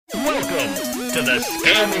Welcome to the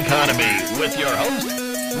Scam Economy with your host,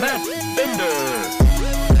 Matt Bender.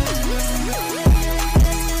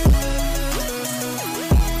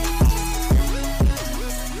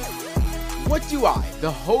 What do I,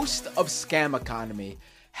 the host of Scam Economy,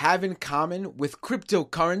 have in common with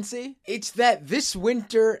cryptocurrency? It's that this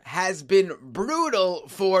winter has been brutal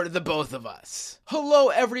for the both of us. Hello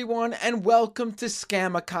everyone and welcome to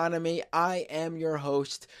Scam Economy. I am your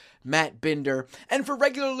host, Matt Binder, and for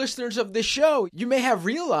regular listeners of this show, you may have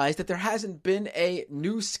realized that there hasn't been a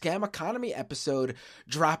new Scam Economy episode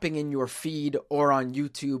dropping in your feed or on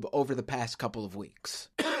YouTube over the past couple of weeks.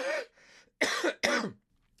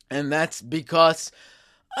 And that's because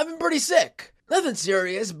I've been pretty sick. Nothing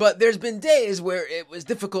serious, but there's been days where it was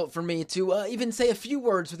difficult for me to even say a few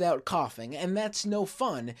words without coughing, and that's no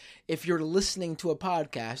fun if you're listening to a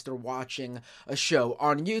podcast or watching a show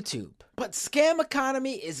on YouTube. But Scam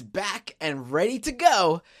Economy is back and ready to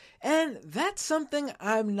go, and that's something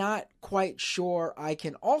I'm not quite sure I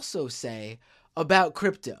can also say about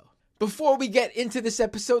crypto. Before we get into this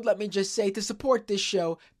episode, let me just say to support this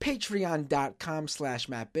show,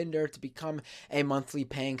 patreon.com/MattBinder to become a monthly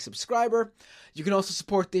paying subscriber. You can also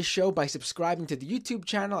support this show by subscribing to the YouTube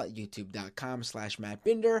channel at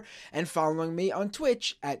youtube.com/MattBinder and following me on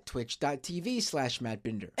Twitch at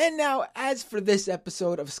twitch.tv/MattBinder. And now, as for this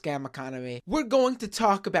episode of Scam Economy, we're going to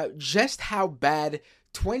talk about just how bad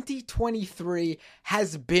 2023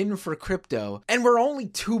 has been for crypto, and we're only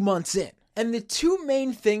 2 months in. And the two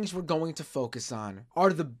main things we're going to focus on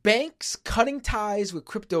are the banks cutting ties with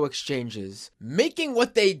crypto exchanges, making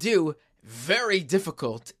what they do very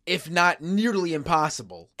difficult, if not nearly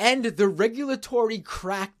impossible, and the regulatory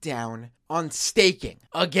crackdown on staking.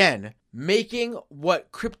 Again, making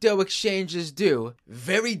what crypto exchanges do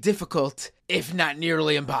very difficult, if not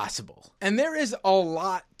nearly impossible. And there is a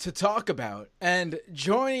lot to talk about, and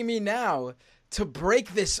joining me now to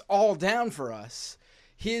break this all down for us,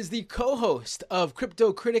 he is the co-host of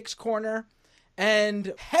Crypto Critics Corner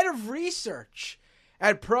and head of research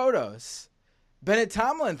at Protos, Bennett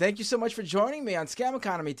Tomlin. Thank you so much for joining me on Scam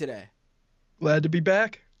Economy today. Glad to be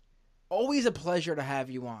back. Always a pleasure to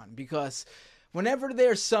have you on, because whenever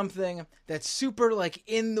there's something that's super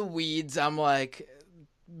in the weeds, I'm like,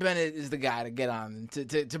 Bennett is the guy to get on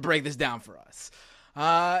to break this down for us.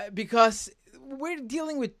 Because we're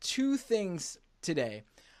dealing with two things today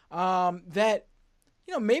that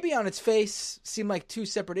maybe on its face seem like two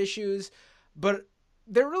separate issues, but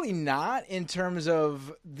they're really not in terms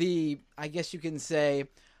of the, I guess you can say,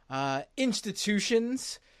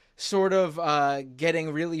 institutions sort of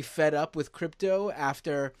getting really fed up with crypto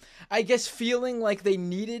after, I guess, feeling like they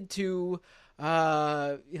needed to,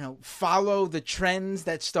 follow the trends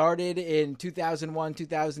that started in 2021,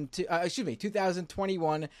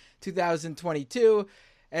 2022,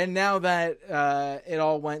 and now that it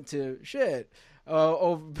all went to shit,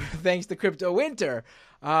 thanks to crypto winter,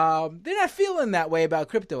 they're not feeling that way about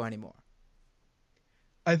crypto anymore.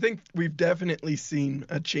 I think we've definitely seen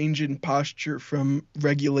a change in posture from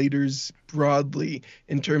regulators broadly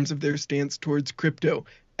in terms of their stance towards crypto.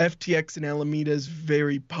 FTX and Alameda's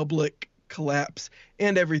very public collapse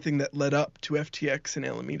and everything that led up to FTX and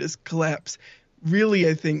Alameda's collapse really,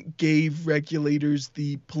 I think, gave regulators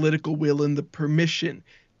the political will and the permission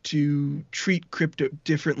to treat crypto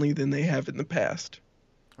differently than they have in the past.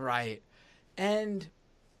 Right. And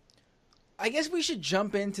I guess we should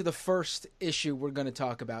jump into the first issue we're going to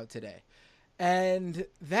talk about today. And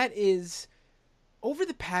that is, over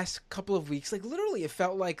the past couple of weeks, literally it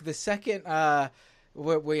felt like the second, Happy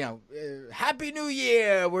New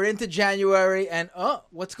Year, we're into January, and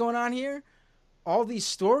what's going on here? All these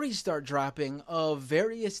stories start dropping of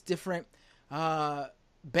various different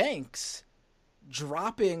banks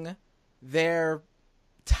dropping their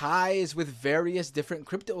ties with various different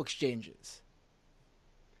crypto exchanges.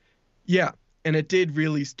 Yeah, and it did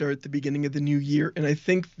really start at the beginning of the new year, and I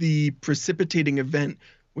think the precipitating event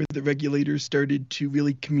where the regulators started to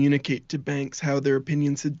really communicate to banks how their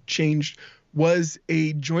opinions had changed was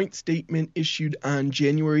a joint statement issued on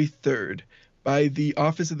January 3rd by the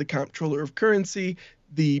Office of the Comptroller of Currency,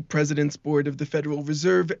 the President's Board of the Federal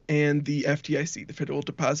Reserve, and the FDIC, the Federal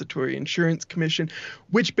Depository Insurance Commission,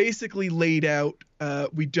 which basically laid out,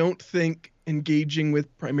 we don't think engaging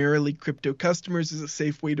with primarily crypto customers is a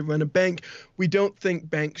safe way to run a bank. We don't think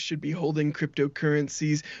banks should be holding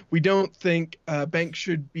cryptocurrencies. We don't think banks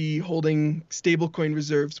should be holding stablecoin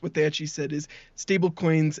reserves. What they actually said is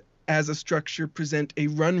stablecoins as a structure present a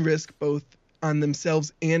run risk both on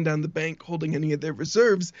themselves and on the bank holding any of their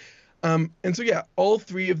reserves. And so, yeah, all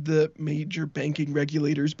three of the major banking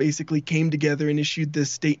regulators basically came together and issued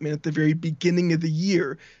this statement at the very beginning of the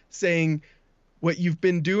year saying, what you've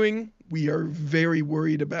been doing, we are very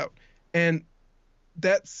worried about. And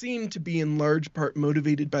that seemed to be in large part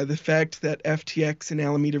motivated by the fact that FTX and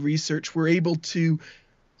Alameda Research were able to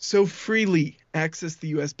so freely access the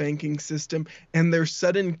U.S. banking system, and their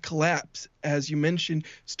sudden collapse, as you mentioned,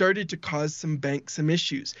 started to cause some banks some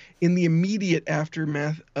issues. In the immediate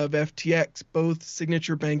aftermath of FTX, both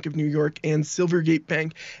Signature Bank of New York and Silvergate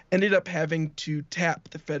Bank ended up having to tap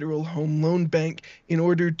the Federal Home Loan Bank in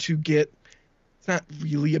order to get, it's not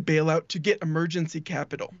really a bailout, to get emergency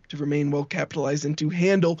capital to remain well capitalized and to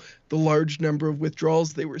handle the large number of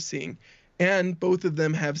withdrawals they were seeing. And both of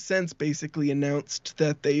them have since basically announced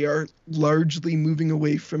that they are largely moving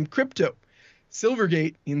away from crypto.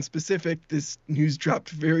 Silvergate, in specific, this news dropped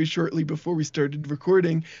very shortly before we started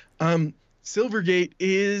recording. Silvergate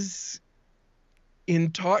is in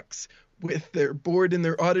talks with their board and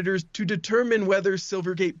their auditors to determine whether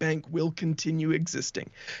Silvergate Bank will continue existing.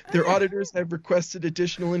 Their auditors have requested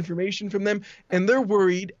additional information from them, and they're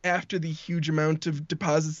worried after the huge amount of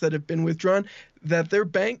deposits that have been withdrawn that their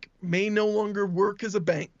bank may no longer work as a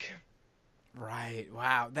bank. Right.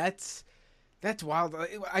 Wow. That's wild.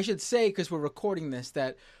 I should say, because we're recording this,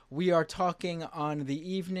 that we are talking on the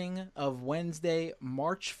evening of Wednesday,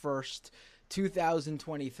 March 1st,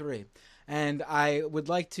 2023. And I would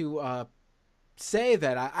like to say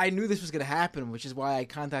that I knew this was going to happen, which is why I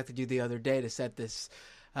contacted you the other day to set this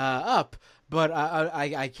up. But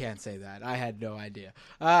I can't say that. I had no idea.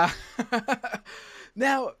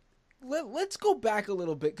 Now, let's go back a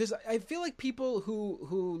little bit, because I feel like people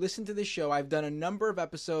who listen to this show, I've done a number of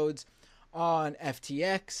episodes on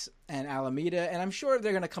FTX and Alameda, and I'm sure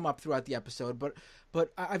they're going to come up throughout the episode,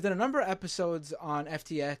 but I've done a number of episodes on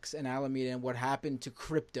FTX and Alameda and what happened to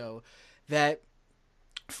crypto that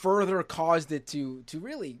further caused it to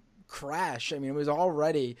really crash. I mean, it was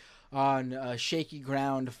already on shaky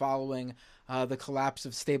ground following the collapse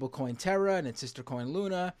of stablecoin Terra and its sister coin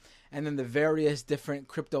Luna, and then the various different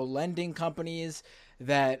crypto lending companies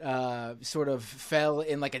that sort of fell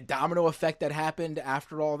in like a domino effect that happened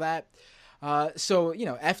after all that. So,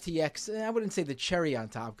 FTX, I wouldn't say the cherry on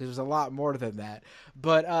top, because there's a lot more than that,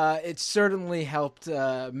 but it certainly helped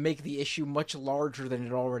make the issue much larger than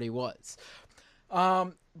it already was.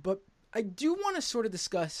 But I do want to sort of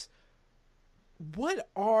discuss, what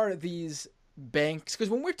are these banks? Because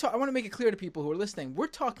when I want to make it clear to people who are listening, we're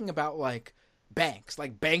talking about like banks,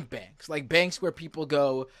 like banks, like banks where people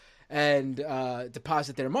go and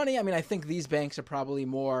deposit their money. I mean, I think these banks are probably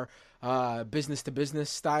more business to business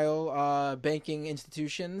style banking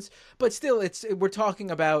institutions, but still, we're talking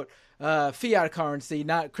about fiat currency,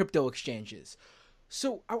 not crypto exchanges.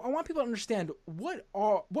 So I want people to understand what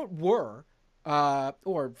were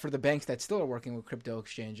or for the banks that still are working with crypto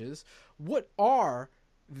exchanges, what are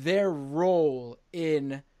their role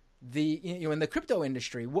in in the crypto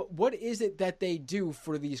industry? What is it that they do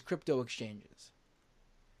for these crypto exchanges?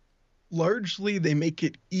 Largely, they make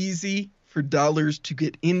it easy for dollars to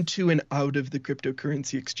get into and out of the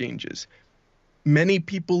cryptocurrency exchanges. Many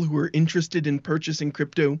people who are interested in purchasing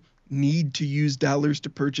crypto need to use dollars to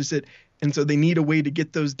purchase it, and so they need a way to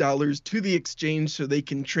get those dollars to the exchange so they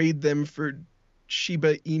can trade them for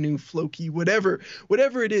Shiba, Inu, Floki, whatever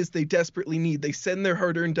it is they desperately need. They send their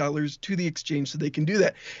hard-earned dollars to the exchange so they can do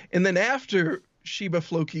that. And then after Shiba,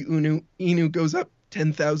 Floki, Inu goes up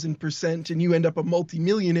 10,000% and you end up a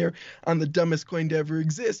multimillionaire on the dumbest coin to ever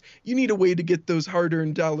exist, you need a way to get those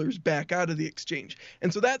hard-earned dollars back out of the exchange.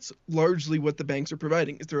 And so that's largely what the banks are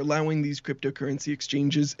providing, is they're allowing these cryptocurrency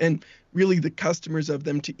exchanges and really the customers of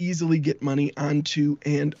them to easily get money onto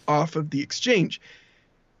and off of the exchange.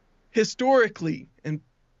 Historically, and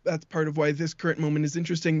that's part of why this current moment is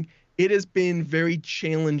interesting, it has been very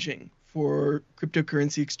challenging for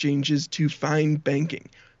cryptocurrency exchanges to find banking.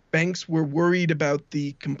 Banks were worried about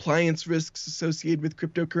the compliance risks associated with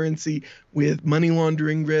cryptocurrency, with money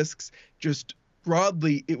laundering risks. Just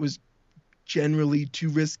broadly, it was generally too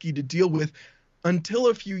risky to deal with until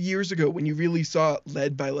a few years ago, when you really saw,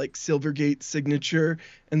 led by like Silvergate, Signature,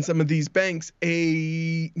 and some of these banks,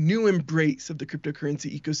 a new embrace of the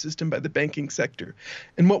cryptocurrency ecosystem by the banking sector.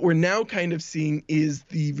 And what we're now kind of seeing is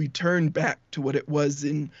the return back to what it was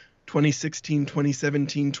in 2016,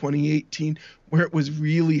 2017, 2018, where it was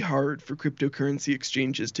really hard for cryptocurrency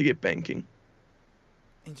exchanges to get banking.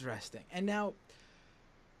 Interesting. And now,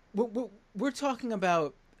 we're talking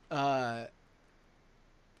about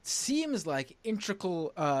seems like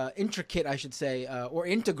intricate, I should say, or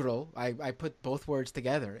integral. I put both words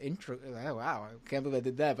together. Wow, I can't believe I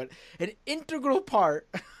did that. But an integral part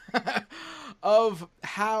of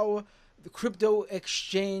how the crypto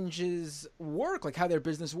exchanges work, like how their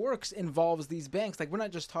business works, involves these banks. Like, we're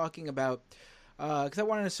not just talking about, because I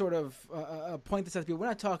wanted to sort of point this out to people. We're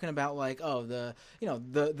not talking about like, the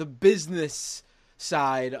business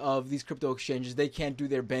side of these crypto exchanges. They can't do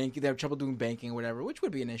their bank. They have trouble doing banking or whatever, which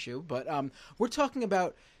would be an issue. But we're talking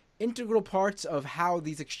about integral parts of how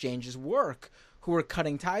these exchanges work, who are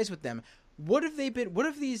cutting ties with them. What have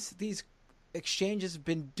these exchanges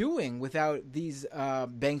been doing without these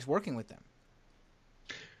banks working with them?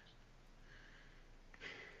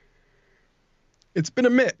 It's been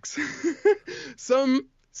a mix. Some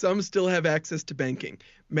still have access to banking.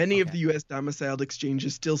 Many of the U.S. domiciled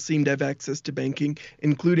exchanges still seem to have access to banking,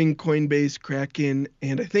 including Coinbase, Kraken,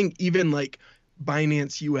 and I think even like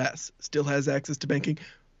Binance US still has access to banking,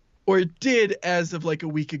 or it did as of like a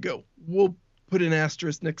week ago. We'll put an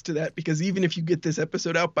asterisk next to that, because even if you get this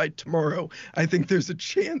episode out by tomorrow, I think there's a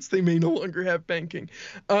chance they may no longer have banking.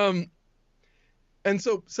 And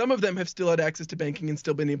so some of them have still had access to banking and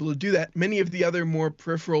still been able to do that. Many of the other more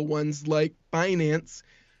peripheral ones, like Binance,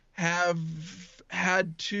 have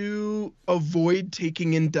had to avoid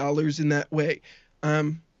taking in dollars in that way.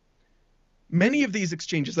 Many of these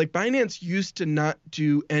exchanges, like Binance, used to not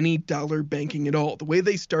do any dollar banking at all. The way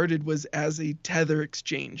they started was as a Tether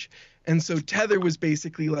exchange. And so Tether was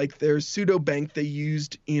basically like their pseudo bank they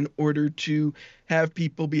used in order to have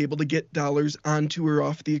people be able to get dollars onto or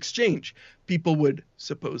off the exchange. People would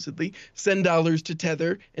supposedly send dollars to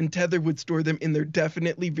Tether, and Tether would store them in their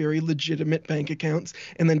definitely very legitimate bank accounts.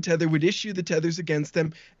 And then Tether would issue the Tethers against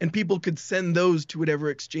them, and people could send those to whatever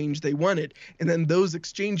exchange they wanted. And then those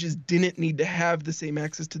exchanges didn't need to have the same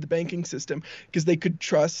access to the banking system, because they could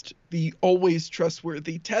trust the always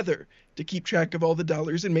trustworthy Tether to keep track of all the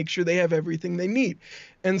dollars and make sure they have everything they need.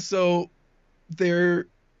 And so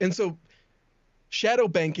shadow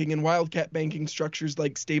banking and wildcat banking structures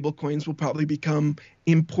like stablecoins will probably become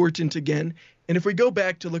important again. And if we go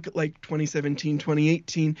back to look at like 2017,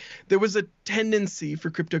 2018, there was a tendency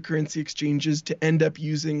for cryptocurrency exchanges to end up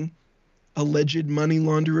using alleged money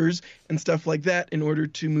launderers and stuff like that in order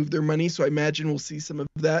to move their money. So I imagine we'll see some of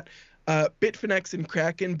that. Bitfinex and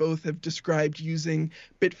Kraken both have described using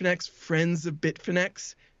Bitfinex friends of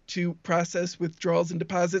Bitfinex to process withdrawals and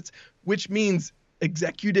deposits, which means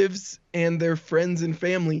executives and their friends and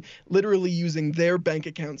family literally using their bank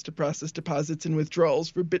accounts to process deposits and withdrawals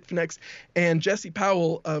for Bitfinex. And Jesse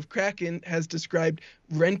Powell of Kraken has described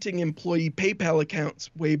renting employee PayPal accounts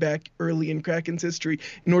way back early in Kraken's history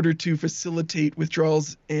in order to facilitate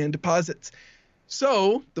withdrawals and deposits.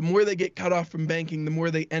 So the more they get cut off from banking, the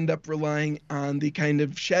more they end up relying on the kind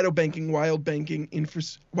of shadow banking,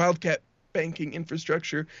 wildcat banking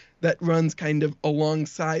infrastructure that runs kind of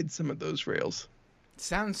alongside some of those rails.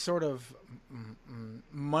 Sounds sort of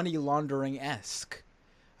money laundering-esque.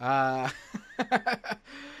 At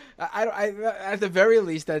the very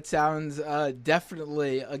least, that sounds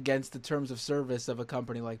definitely against the terms of service of a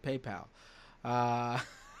company like PayPal.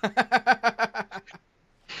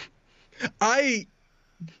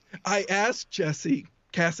 I asked Jesse,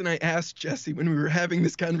 Cass and I asked Jesse when we were having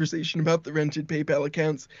this conversation about the rented PayPal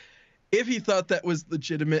accounts if he thought that was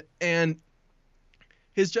legitimate, and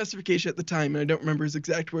his justification at the time, and I don't remember his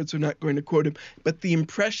exact words, so I'm not going to quote him, but the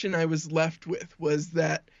impression I was left with was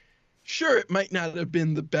that, sure, it might not have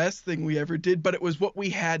been the best thing we ever did, but it was what we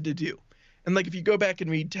had to do. And like if you go back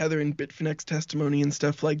and read Tether and Bitfinex testimony and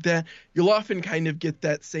stuff like that, you'll often kind of get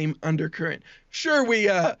that same undercurrent. Sure, we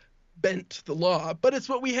bent the law, but it's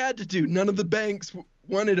what we had to do. None of the banks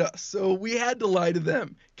wanted us, so we had to lie to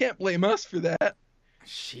them. Can't blame us for that.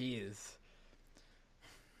 Jeez.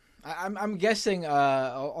 I'm guessing a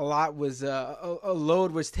lot was a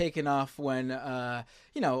load was taken off when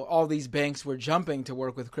all these banks were jumping to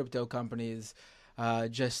work with crypto companies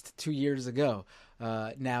just 2 years ago.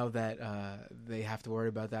 Now that they have to worry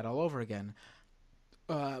about that all over again.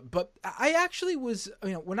 But I actually was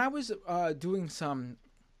when I was doing some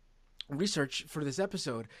research for this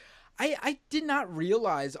episode, I did not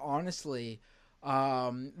realize honestly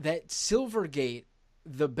that Silvergate,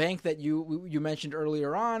 the bank that you mentioned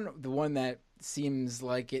earlier on, the one that seems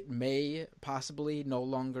like it may possibly no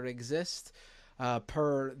longer exist,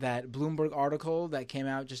 per that Bloomberg article that came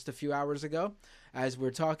out just a few hours ago as we're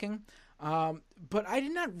talking. But I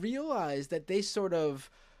did not realize that they sort of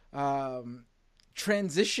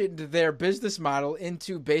transitioned their business model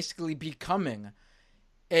into basically becoming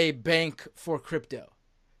a bank for crypto.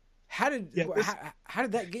 How did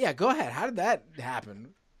that? Yeah, go ahead. How did that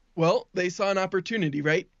happen? Well, they saw an opportunity,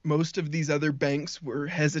 right? Most of these other banks were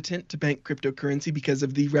hesitant to bank cryptocurrency because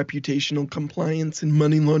of the reputational compliance and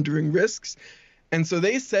money laundering risks. And so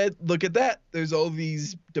they said, look at that. There's all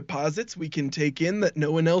these deposits we can take in that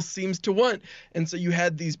no one else seems to want. And so you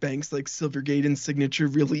had these banks like Silvergate and Signature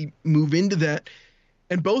really move into that.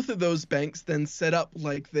 And both of those banks then set up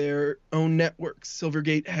like their own networks.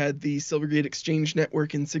 Silvergate had the Silvergate Exchange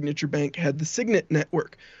Network and Signature Bank had the Signet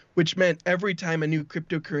Network, which meant every time a new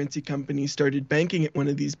cryptocurrency company started banking at one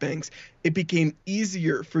of these banks, it became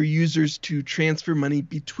easier for users to transfer money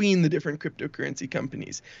between the different cryptocurrency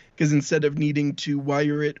companies. Because instead of needing to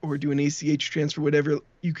wire it or do an ACH transfer, whatever,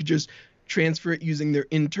 you could just transfer it using their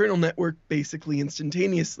internal network basically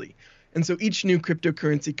instantaneously. And so each new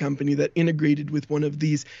cryptocurrency company that integrated with one of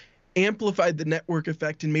these amplified the network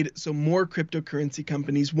effect and made it so more cryptocurrency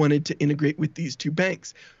companies wanted to integrate with these two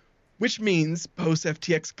banks, which means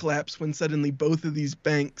post-FTX collapse, when suddenly both of these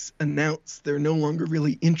banks announce they're no longer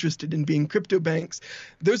really interested in being crypto banks,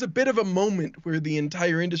 there's a bit of a moment where the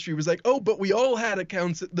entire industry was like, oh, but we all had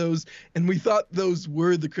accounts at those, and we thought those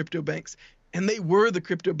were the crypto banks. And they were the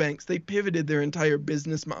crypto banks. They pivoted their entire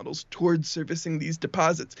business models towards servicing these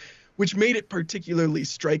deposits, which made it particularly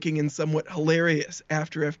striking and somewhat hilarious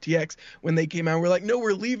after FTX when they came out and were like, no,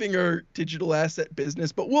 we're leaving our digital asset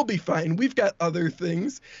business, but we'll be fine. We've got other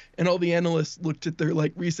things. And all the analysts looked at their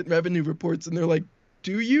like recent revenue reports and they're like,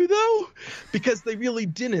 do you though? Because they really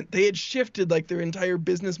didn't. They had shifted like their entire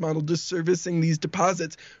business model to servicing these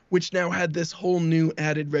deposits, which now had this whole new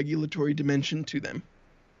added regulatory dimension to them.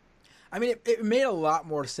 I mean, it made a lot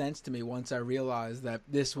more sense to me once I realized that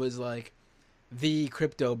this was like the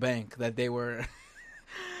crypto bank, that they were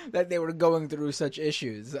that they were going through such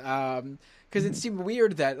issues. Because it seemed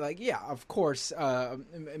weird that, like, yeah, of course,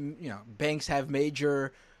 banks have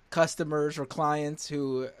major customers or clients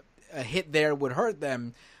who a hit there would hurt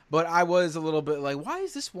them. But I was a little bit like, why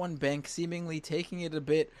is this one bank seemingly taking it a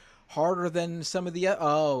bit harder than some of the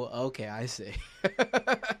okay, I see.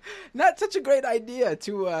 Not such a great idea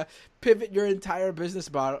to pivot your entire business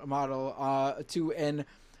model to an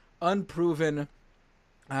unproven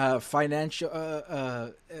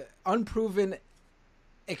unproven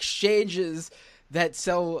exchanges that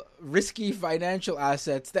sell risky financial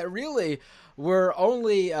assets that really were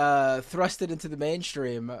only thrusted into the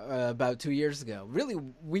mainstream about 2 years ago. Really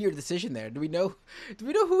weird decision there. Do we know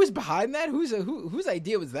who was behind that? Whose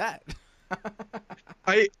idea was that?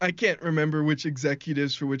 I can't remember which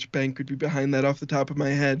executives for which bank would be behind that off the top of my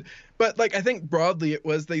head. But like, I think broadly it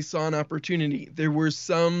was they saw an opportunity. There were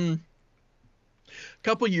a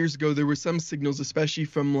couple years ago, there were some signals, especially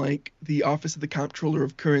from like the Office of the Comptroller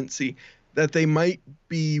of Currency, that they might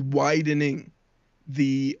be widening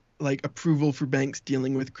the like approval for banks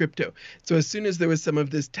dealing with crypto. So as soon as there was some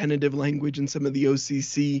of this tentative language in some of the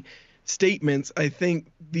OCC statements, I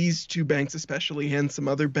think these two banks especially, and some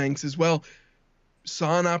other banks as well,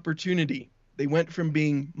 saw an opportunity. They went from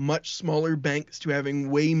being much smaller banks to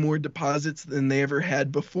having way more deposits than they ever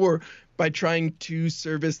had before by trying to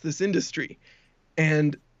service this industry.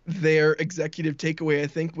 And their executive takeaway, I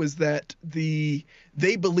think, was that they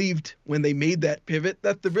believed when they made that pivot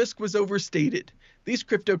that the risk was overstated. These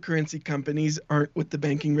cryptocurrency companies aren't what the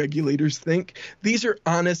banking regulators think. These are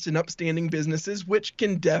honest and upstanding businesses which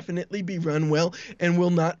can definitely be run well and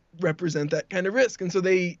will not represent that kind of risk. And so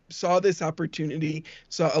they saw this opportunity,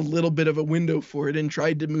 saw a little bit of a window for it, and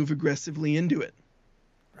tried to move aggressively into it.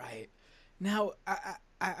 Right. Now,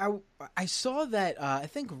 I saw that I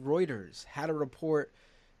think Reuters had a report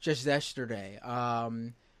just yesterday,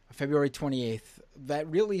 February 28th, that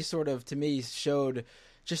really sort of, to me, showed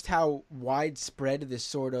just how widespread this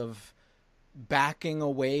sort of backing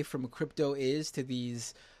away from crypto is to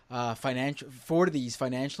these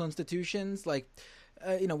financial institutions. Like,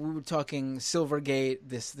 we were talking Silvergate,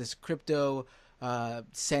 this crypto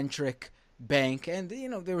centric bank, and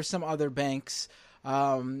there were some other banks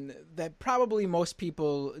that probably most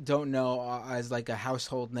people don't know as like a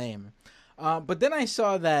household name. But then I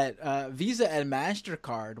saw that Visa and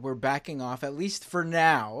MasterCard were backing off, at least for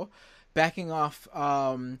now,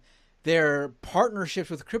 their partnerships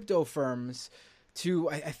with crypto firms to,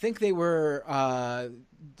 I think they were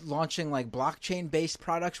launching like blockchain-based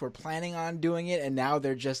products. We're planning on doing it, and now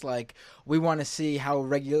they're just like, we want to see how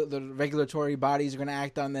the regulatory bodies are going to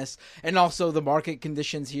act on this, and also the market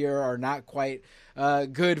conditions here are not quite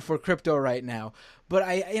good for crypto right now. But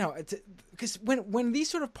because when these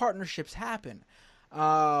sort of partnerships happen,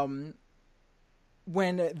 when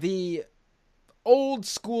the old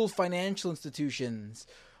school financial institutions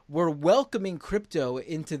were welcoming crypto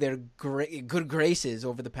into their good graces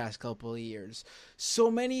over the past couple of years, so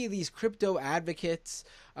many of these crypto advocates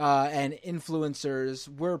and influencers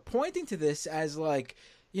were pointing to this as like,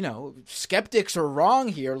 skeptics are wrong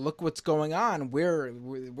here. Look what's going on. We're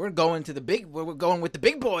going we're going with the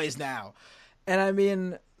big boys now. And I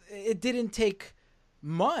mean, it didn't take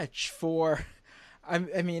much for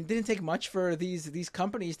it didn't take much for these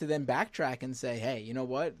companies to then backtrack and say, hey, you know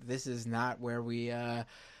what? This is not where we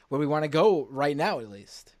want to go right now, at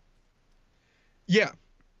least. Yeah.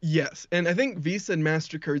 Yes. And I think Visa and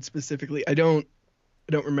MasterCard specifically, I don't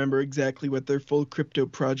remember exactly what their full crypto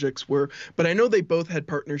projects were, but I know they both had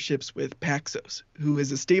partnerships with Paxos, who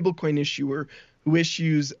is a stablecoin issuer who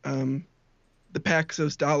issues the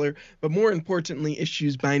Paxos dollar, but more importantly,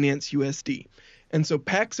 issues Binance USD. And so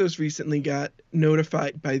Paxos recently got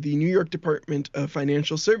notified by the New York Department of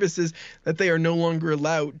Financial Services that they are no longer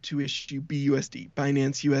allowed to issue BUSD,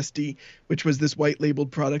 Binance USD, which was this white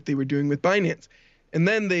labeled product they were doing with Binance. And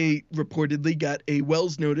then they reportedly got a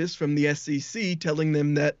Wells notice from the SEC telling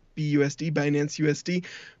them that BUSD, Binance USD,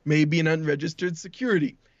 may be an unregistered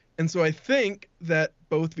security. And so I think that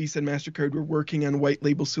both Visa and MasterCard were working on white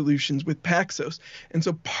label solutions with Paxos. And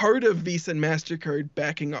so part of Visa and MasterCard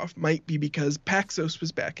backing off might be because Paxos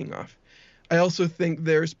was backing off. I also think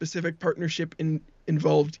their specific partnership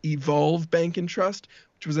involved Evolve Bank and Trust,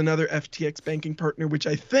 which was another FTX banking partner, which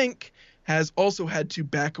I think has also had to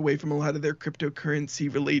back away from a lot of their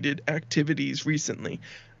cryptocurrency-related activities recently,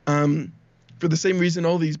 for the same reason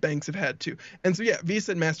all these banks have had to. And so, yeah,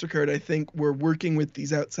 Visa and MasterCard, I think, were working with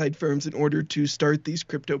these outside firms in order to start these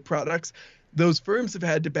crypto products. Those firms have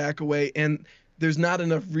had to back away, and there's not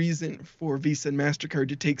enough reason for Visa and MasterCard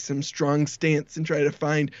to take some strong stance and try to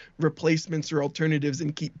find replacements or alternatives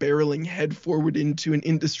and keep barreling head forward into an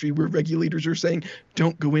industry where regulators are saying,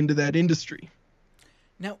 don't go into that industry.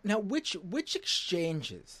 Now, which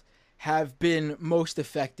exchanges have been most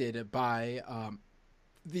affected by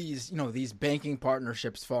these banking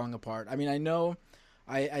partnerships falling apart? I mean, I know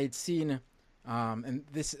I'd seen, and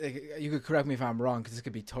this, you could correct me if I'm wrong because this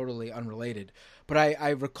could be totally unrelated, but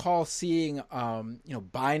I recall seeing,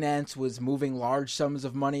 Binance was moving large sums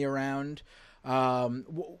of money around.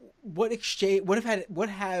 What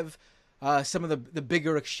have some of the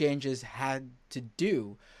bigger exchanges had to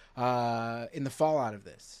do in the fallout of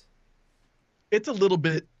this? It's a little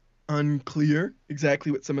bit unclear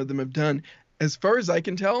exactly what some of them have done. As far as I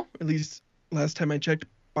can tell, at least last time I checked,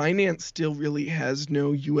 Binance still really has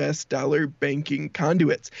no US dollar banking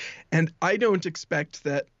conduits. And I don't expect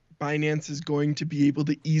that Binance is going to be able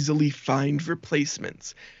to easily find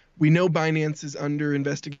replacements. We know Binance is under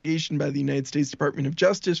investigation by the United States Department of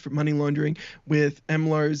Justice for money laundering, with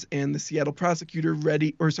MLARS and the Seattle prosecutor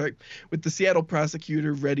ready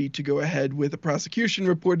to go ahead with a prosecution,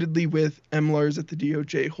 reportedly with MLARS at the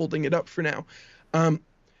DOJ holding it up for now.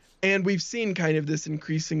 And we've seen kind of this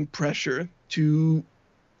increasing pressure to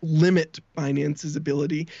limit Binance's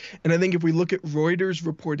ability. And I think if we look at Reuters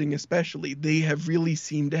reporting especially, they have really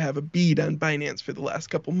seemed to have a bead on Binance for the last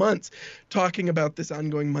couple months, talking about this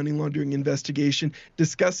ongoing money laundering investigation,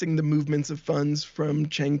 discussing the movements of funds from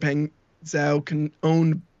Changpeng Zhao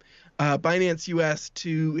owned Binance US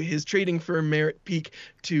to his trading firm Merit Peak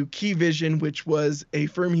to Key Vision, which was a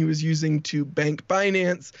firm he was using to bank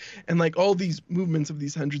Binance. And like all these movements of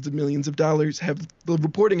these hundreds of millions of dollars, the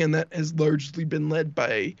reporting on that has largely been led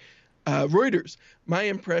by Reuters. My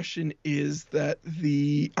impression is that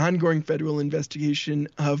the ongoing federal investigation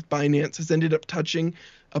of Binance has ended up touching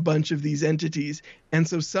a bunch of these entities. And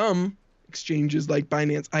so some exchanges like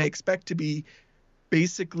Binance, I expect to be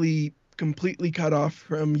basically completely cut off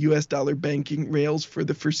from US dollar banking rails for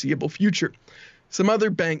the foreseeable future. Some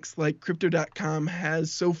other banks like Crypto.com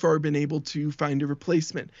has so far been able to find a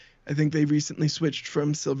replacement. I think they recently switched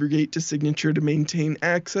from Silvergate to Signature to maintain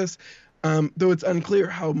access, though it's unclear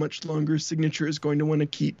how much longer Signature is going to want to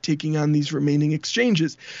keep taking on these remaining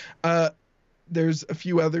exchanges. There's a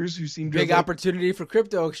few others who seem to big opportunity for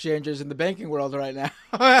crypto exchanges in the banking world right now.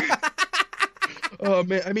 Oh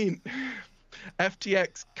man, I mean,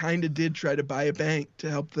 FTX kind of did try to buy a bank to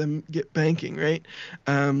help them get banking, right?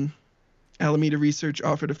 Alameda Research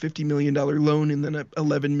offered a $50 million loan and then an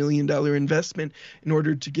 $11 million investment in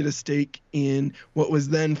order to get a stake in what was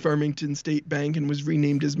then Farmington State Bank and was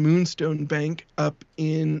renamed as Moonstone Bank up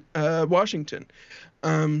in Washington.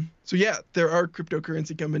 So yeah, there are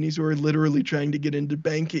cryptocurrency companies who are literally trying to get into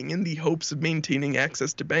banking in the hopes of maintaining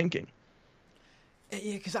access to banking.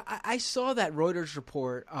 Yeah, because I saw that Reuters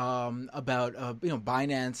report about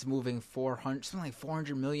Binance moving something like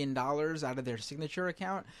 $400 million out of their signature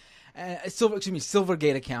account,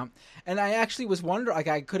 Silvergate account, and I actually was wondering, like,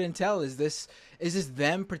 I couldn't tell, is this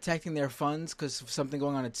them protecting their funds because of something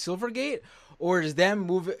going on at Silvergate, or is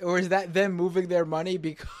that them moving their money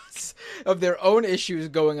because of their own issues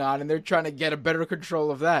going on and they're trying to get a better control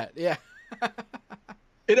of that? Yeah.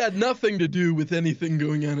 It had nothing to do with anything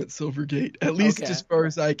going on at Silvergate, at least as far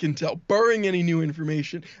as I can tell, barring any new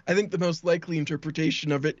information. I think the most likely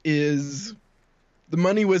interpretation of it is the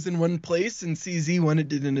money was in one place and CZ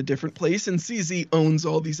wanted it in a different place, and CZ owns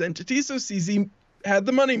all these entities, so CZ had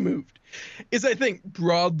the money moved. Is, I think,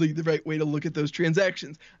 broadly the right way to look at those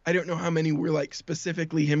transactions. I don't know how many were like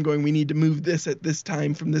specifically him going, we need to move this at this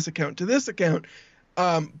time from this account to this account.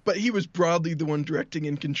 But he was broadly the one directing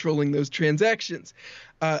and controlling those transactions.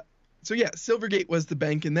 So yeah, Silvergate was the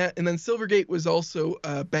bank in that. And then Silvergate was also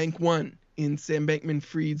Bank One in Sam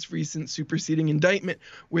Bankman-Fried's recent superseding indictment,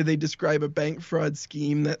 where they describe a bank fraud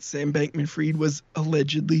scheme that Sam Bankman-Fried was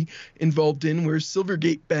allegedly involved in, where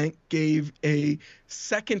Silvergate Bank gave a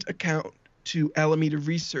second account to Alameda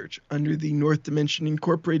Research under the North Dimension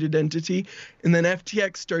Incorporated entity. And then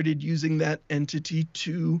FTX started using that entity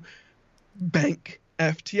to bank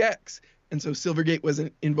FTX. And so Silvergate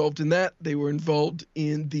wasn't involved in that. They were involved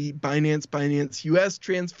in the Binance US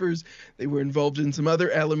transfers. They were involved in some other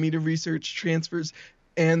Alameda Research transfers.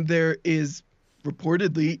 And there is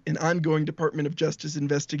reportedly an ongoing Department of Justice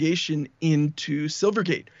investigation into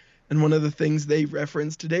Silvergate. And one of the things they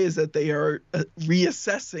referenced today is that they are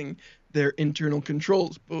reassessing their internal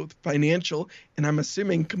controls, both financial and, I'm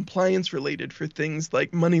assuming, compliance related, for things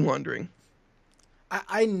like money laundering.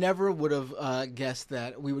 I never would have guessed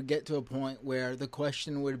that we would get to a point where the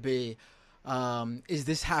question would be, is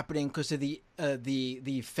this happening because of the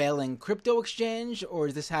failing crypto exchange, or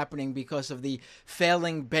is this happening because of the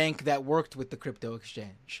failing bank that worked with the crypto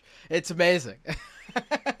exchange? It's amazing.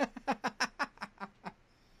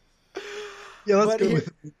 Yeah, let's go with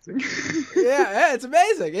amazing. yeah, it's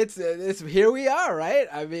amazing. It's here we are, right?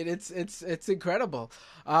 I mean, it's incredible.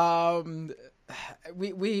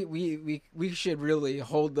 We should really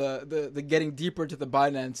hold the getting deeper to the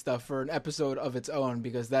Binance stuff for an episode of its own,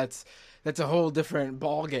 because that's a whole different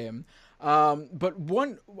ball game. But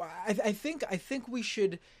I think we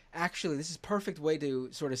should actually, this is a perfect way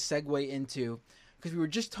to sort of segue into, because we were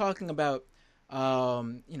just talking about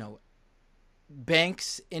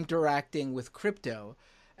banks interacting with crypto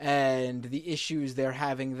and the issues they're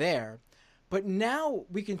having there. But now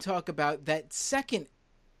we can talk about that second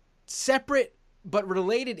separate but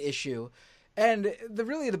related issue, and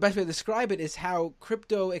the best way to describe it is how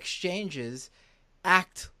crypto exchanges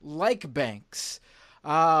act like banks,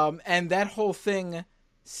 and that whole thing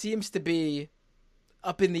seems to be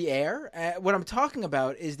up in the air. What I'm talking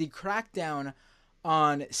about is the crackdown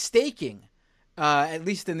on staking, at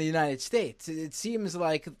least in the United States. It seems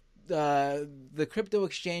like the crypto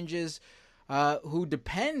exchanges who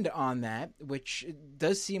depend on that, which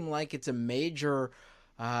does seem like it's a major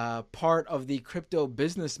part of the crypto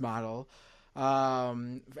business model,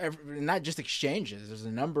 not just exchanges. There's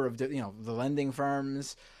a number of the lending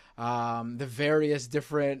firms, the various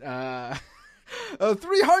different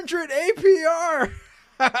 300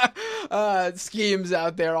 APR schemes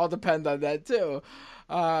out there. All depend on that too.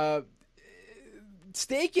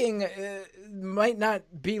 Staking might not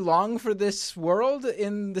be long for this world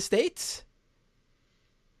in the States.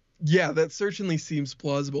 Yeah, that certainly seems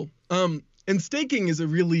plausible. And staking is a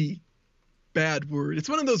really bad word. It's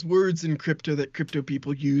one of those words in crypto that crypto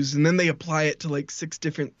people use, and then they apply it to like 6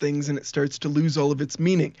 different things, and it starts to lose all of its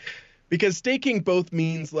meaning. Because staking both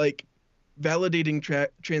means like validating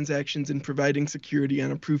transactions and providing security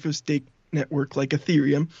on a proof of stake network like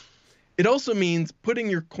Ethereum. It also means putting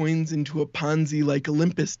your coins into a Ponzi like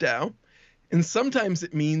Olympus DAO. And sometimes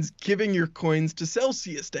it means giving your coins to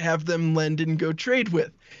Celsius to have them lend and go trade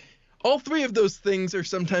with. All 3 of those things are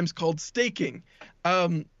sometimes called staking.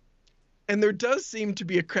 And there does seem to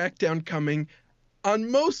be a crackdown coming on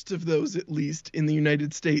most of those, at least in the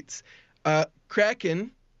United States. Kraken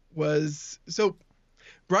was... So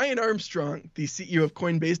Brian Armstrong, the CEO of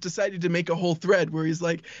Coinbase, decided to make a whole thread where he's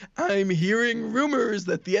like, I'm hearing rumors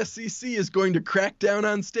that the SEC is going to crack down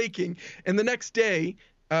on staking. And the next day,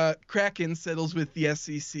 Kraken settles with the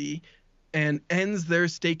SEC and ends their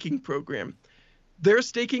staking program. Their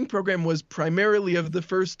staking program was primarily of the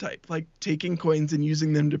first type, like taking coins and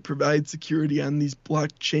using them to provide security on these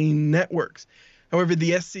blockchain networks. However,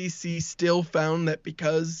 the SEC still found that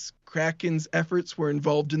because Kraken's efforts were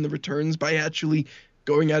involved in the returns by actually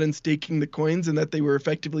going out and staking the coins and that they were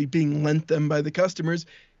effectively being lent them by the customers,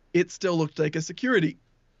 it still looked like a security.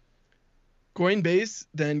 Coinbase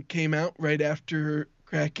then came out right after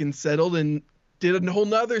Kraken settled and did a whole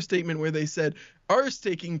nother statement where they said, our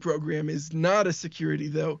staking program is not a security,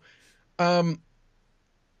 though. And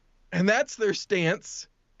that's their stance,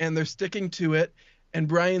 and they're sticking to it. And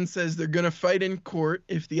Brian says they're going to fight in court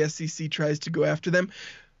if the SEC tries to go after them.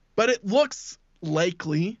 But it looks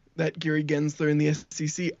likely that Gary Gensler and the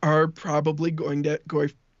SEC are probably going to go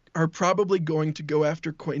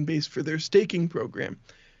after Coinbase for their staking program.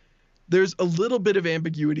 There's a little bit of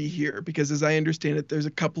ambiguity here because, as I understand it, there's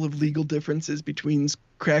a couple of legal differences between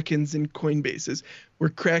Kraken's and Coinbase's, where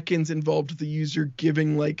Kraken's involved the user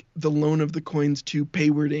giving like the loan of the coins to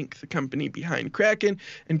Payward Inc., the company behind Kraken,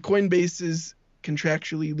 and Coinbase's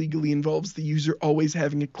contractually legally involves the user always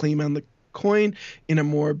having a claim on the coin in a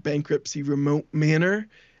more bankruptcy remote manner.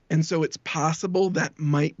 And so it's possible that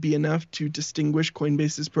might be enough to distinguish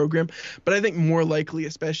Coinbase's program. But I think more likely,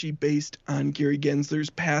 especially based on Gary Gensler's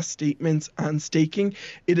past statements on staking,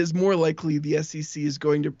 it is more likely the SEC is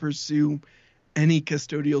going to pursue any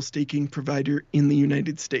custodial staking provider in the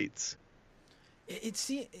United States. It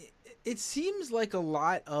seems like a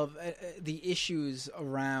lot of the issues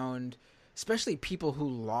around, especially people who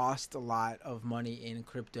lost a lot of money in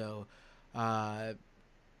crypto,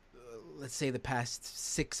 let's say the past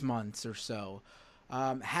 6 months or so,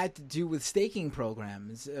 had to do with staking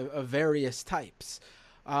programs of various types.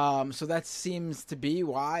 So that seems to be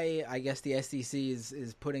why I guess the SEC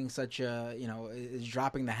is putting such a, is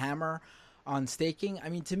dropping the hammer on staking. I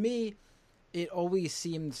mean, to me, it always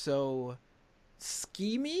seemed so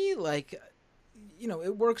schemy. Like,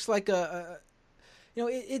 it works like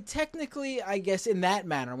it technically, I guess, in that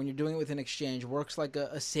manner, when you're doing it with an exchange, works like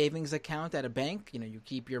a savings account at a bank. You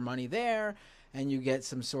keep your money there, and you get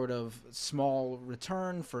some sort of small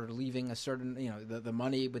return for leaving a certain, the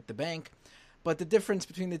money with the bank. But the difference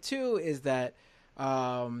between the two is that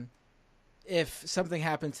if something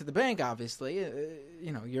happens to the bank, obviously,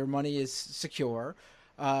 your money is secure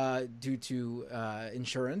due to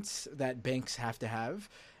insurance that banks have to have.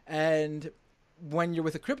 And when you're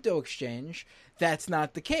with a crypto exchange, that's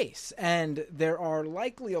not the case. And there are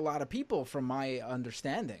likely a lot of people, from my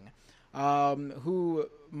understanding, who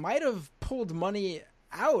might have pulled money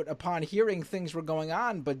out upon hearing things were going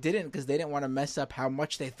on, but didn't because they didn't want to mess up how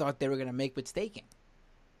much they thought they were going to make with staking.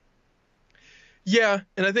 Yeah,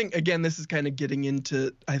 and I think, again, this is kind of getting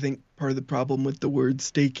into, I think, part of the problem with the word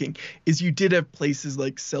staking is you did have places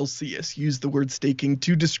like Celsius use the word staking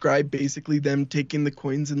to describe basically them taking the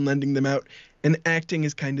coins and lending them out and acting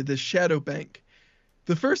as kind of this shadow bank.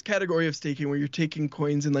 The first category of staking, where you're taking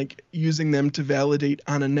coins and like using them to validate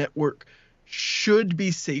on a network, should be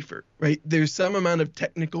safer, right? There's some amount of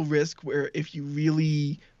technical risk where if you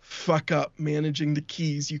really fuck up managing the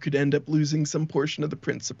keys, you could end up losing some portion of the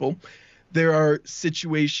principal. There are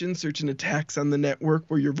situations, certain attacks on the network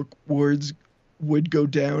where your rewards would go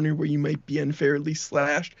down or where you might be unfairly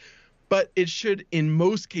slashed. But it should, in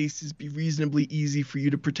most cases, be reasonably easy for you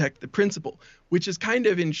to protect the principal, which is kind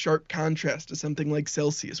of in sharp contrast to something like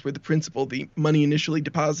Celsius, where the principal, the money initially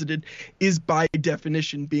deposited, is by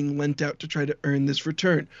definition being lent out to try to earn this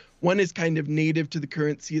return. One is kind of native to the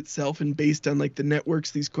currency itself and based on like the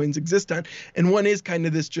networks these coins exist on. And one is kind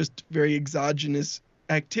of this just very exogenous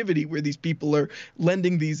activity where these people are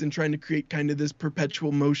lending these and trying to create kind of this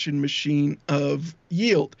perpetual motion machine of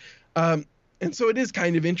yield. And so it is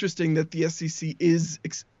kind of interesting that the SEC is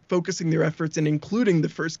focusing their efforts and including the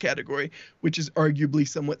first category, which is arguably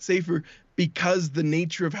somewhat safer because the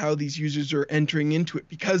nature of how these users are entering into it,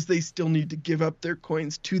 because they still need to give up their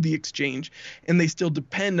coins to the exchange and they still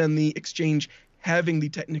depend on the exchange having the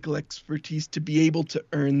technical expertise to be able to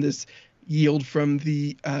earn this yield from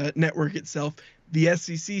the network itself. The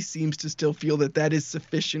SEC seems to still feel that that is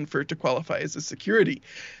sufficient for it to qualify as a security.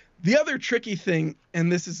 The other tricky thing,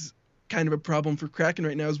 and this is kind of a problem for Kraken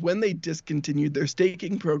right now, is when they discontinued their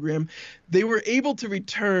staking program, they were able to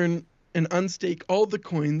return and unstake all the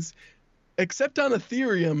coins except on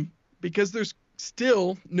Ethereum, because there's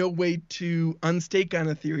still no way to unstake on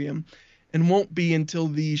Ethereum and won't be until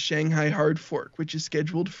the Shanghai hard fork, which is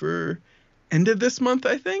scheduled for end of this month,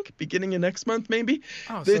 I think, beginning of next month, maybe.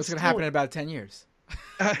 Oh, so it's going to happen in about 10 years.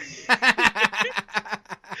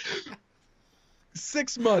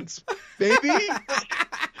 6 months, baby.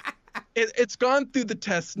 It's gone through the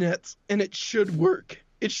test nets, and it should work.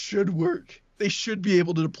 It should work. They should be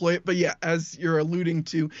able to deploy it. But yeah, as you're alluding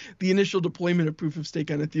to, the initial deployment of proof of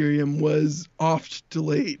stake on Ethereum was oft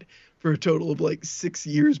delayed for a total of like 6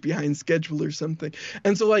 years behind schedule or something.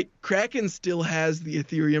 And so like Kraken still has the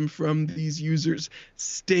Ethereum from these users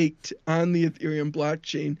staked on the Ethereum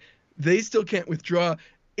blockchain. They still can't withdraw.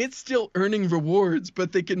 It's still earning rewards,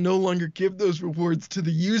 but they can no longer give those rewards to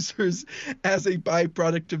the users as a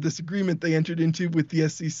byproduct of this agreement they entered into with the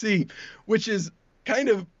SEC, which is kind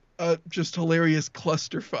of just hilarious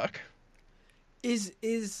clusterfuck. I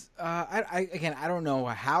don't know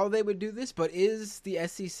how they would do this, but is the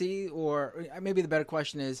SEC, or maybe the better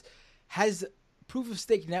question is, has proof of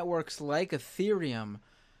stake networks like Ethereum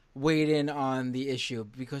weighed in on the issue?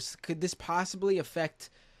 Because could this possibly affect,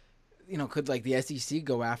 could like the SEC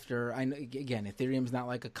go after, I know, again, Ethereum's not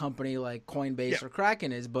like a company like Coinbase or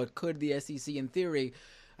Kraken is, but could the SEC in theory,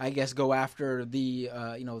 I guess, go after the,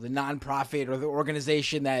 the nonprofit or the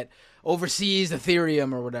organization that oversees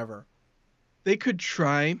Ethereum or whatever? They could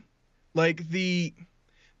try. Like the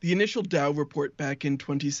initial DAO report back in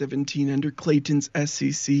 2017 under Clayton's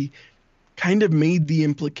SEC kind of made the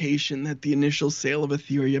implication that the initial sale of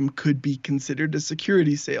Ethereum could be considered a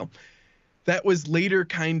security sale. That was later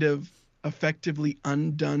kind of effectively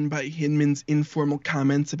undone by Hinman's informal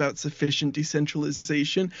comments about sufficient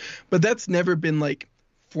decentralization, but that's never been like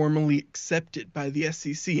formally accepted by the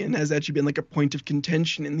SEC and has actually been like a point of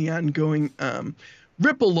contention in the ongoing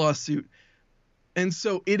Ripple lawsuit. And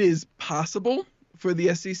so it is possible for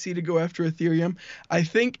the SEC to go after Ethereum. I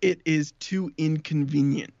think it is too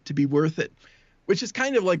inconvenient to be worth it, which is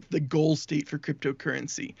kind of like the goal state for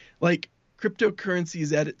cryptocurrency. Like, cryptocurrency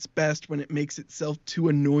is at its best when it makes itself too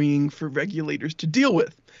annoying for regulators to deal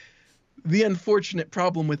with. The unfortunate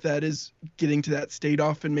problem with that is getting to that state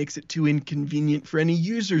often makes it too inconvenient for any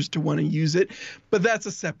users to want to use it, but that's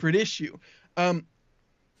a separate issue.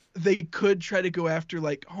 They could try to go after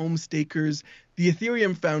like home stakers. The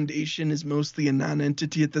Ethereum Foundation is mostly a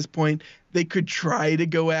non-entity at this point. They could try to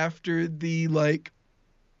go after the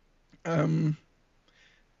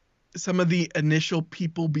some of the initial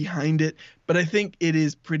people behind it, but I think it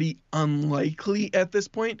is pretty unlikely at this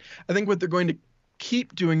point. I think what they're going to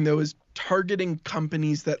keep doing though is targeting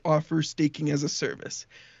companies that offer staking as a service.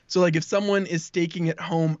 So like if someone is staking at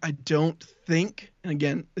home, I don't think, and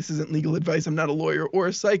again, this isn't legal advice, I'm not a lawyer or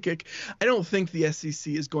a psychic, I don't think the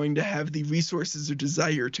SEC is going to have the resources or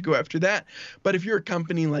desire to go after that. But if you're a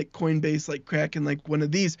company like Coinbase, like Kraken, like one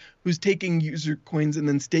of these, who's taking user coins and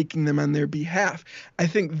then staking them on their behalf, I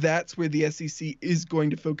think that's where the SEC is going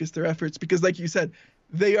to focus their efforts. Because like you said,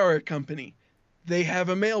 they are a company. They have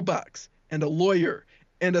a mailbox and a lawyer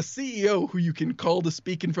and a CEO who you can call to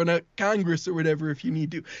speak in front of Congress or whatever if you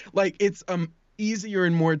need to. Like, it's easier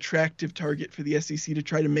and more attractive target for the SEC to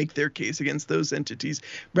try to make their case against those entities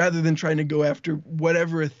rather than trying to go after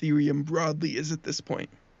whatever Ethereum broadly is at this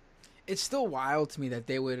point. It's still wild to me that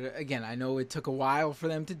they would, again, I know it took a while for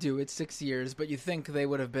them to do it, 6 years, but you think they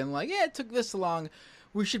would have been like, yeah, it took this long.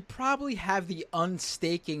 We should probably have the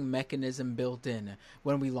unstaking mechanism built in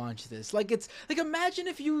when we launch this. Like, it's like, imagine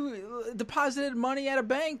if you deposited money at a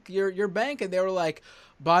bank, your bank, and they were like,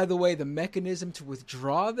 by the way, the mechanism to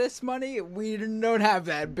withdraw this money, we don't have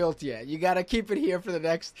that built yet. You got to keep it here for the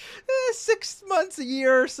next 6 months, a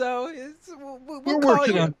year or so. We're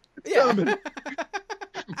working on it. Yeah. Coming.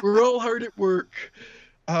 We're all hard at work.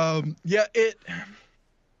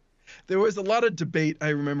 There was a lot of debate, I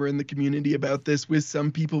remember, in the community about this, with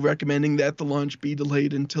some people recommending that the launch be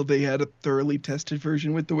delayed until they had a thoroughly tested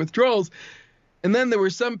version with the withdrawals. And then there were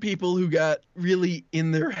some people who got really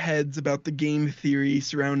in their heads about the game theory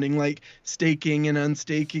surrounding like staking and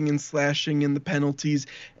unstaking and slashing and the penalties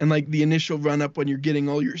and like the initial run up when you're getting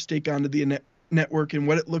all your stake onto the network and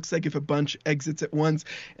what it looks like if a bunch exits at once.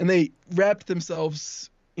 And they wrapped themselves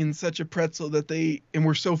in such a pretzel that and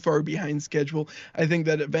we're so far behind schedule. I think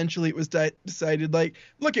that eventually it was decided like,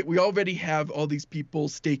 look we already have all these people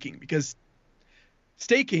staking, because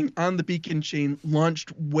staking on the Beacon chain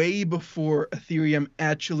launched way before Ethereum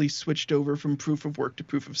actually switched over from proof of work to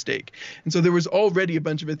proof of stake. And so there was already a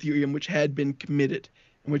bunch of Ethereum which had been committed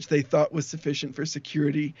and which they thought was sufficient for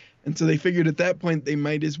security. And so they figured at that point they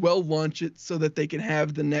might as well launch it so that they can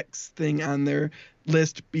have the next thing on their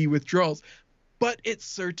list be withdrawals. But it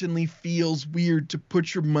certainly feels weird to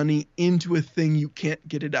put your money into a thing you can't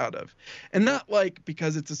get it out of. And not like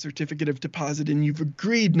because it's a certificate of deposit and you've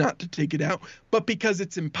agreed not to take it out, but because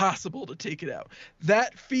it's impossible to take it out.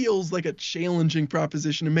 That feels like a challenging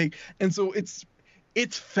proposition to make. And so it's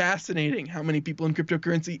fascinating how many people in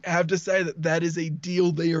cryptocurrency have decided that that is a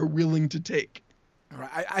deal they are willing to take.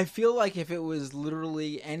 Right. I feel like if it was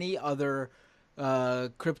literally any other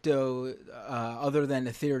crypto other than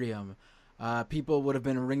Ethereum, people would have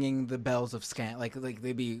been ringing the bells of scam. Like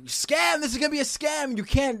they'd be, scam, this is going to be a scam. You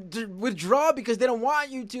can't withdraw because they don't want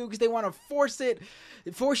you to, because they want to force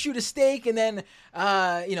you to stake. And then,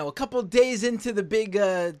 a couple days into the big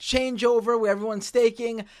changeover where everyone's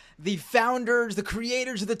staking, the founders, the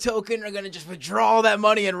creators of the token are going to just withdraw all that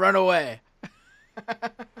money and run away.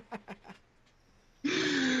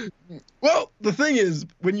 Well, the thing is,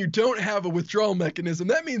 when you don't have a withdrawal mechanism,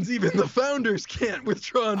 that means even the founders can't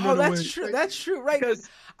withdraw and run away. Oh, that's true. That's true, right? Because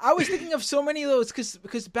I was thinking of so many of those,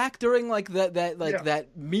 because back during that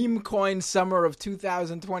meme coin summer of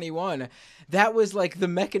 2021, that was like the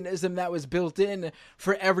mechanism that was built in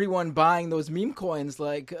for everyone buying those meme coins, for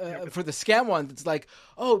the scam ones. It's like,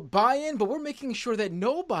 oh, buy in, but we're making sure that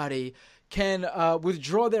nobody can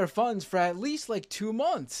withdraw their funds for at least 2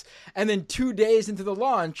 months. And then 2 days into the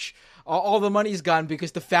launch, all the money's gone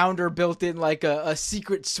because the founder built in a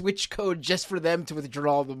secret switch code just for them to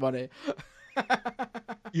withdraw the money.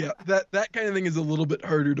 Yeah, that kind of thing is a little bit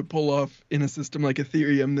harder to pull off in a system like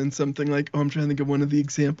Ethereum than something like, I'm trying to think of one of the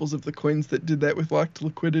examples of the coins that did that with locked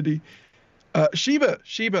liquidity. Shiba,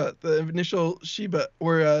 the initial Shiba,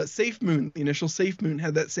 or SafeMoon, the initial SafeMoon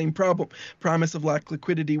had that same problem. Promise of locked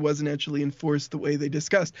liquidity wasn't actually enforced the way they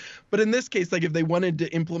discussed. But in this case, if they wanted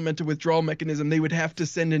to implement a withdrawal mechanism, they would have to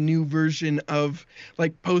send a new version of,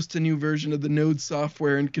 post a new version of the node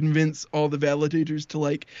software and convince all the validators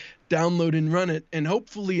to download and run it. And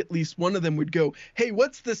hopefully at least one of them would go, hey,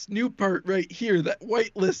 what's this new part right here that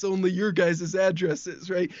whitelists only your guys' addresses,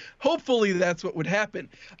 right? Hopefully that's what would happen.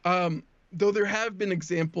 Though there have been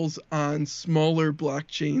examples on smaller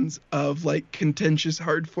blockchains of contentious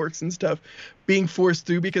hard forks and stuff being forced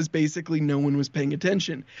through because basically no one was paying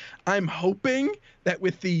attention. I'm hoping that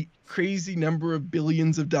with the crazy number of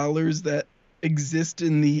billions of dollars that exist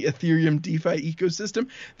in the Ethereum DeFi ecosystem,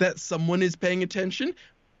 that someone is paying attention,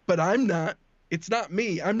 but I'm not. It's not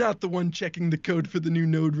me. I'm not the one checking the code for the new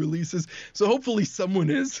node releases. So hopefully someone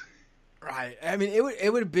is. Right. I mean, it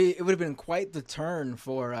would have been quite the turn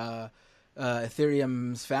for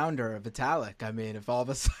Ethereum's founder, Vitalik. I mean, if all of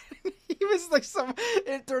a sudden he was some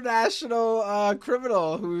international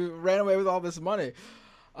criminal who ran away with all this money.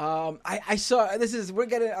 I saw, we're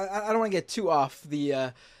getting, I don't want to get too off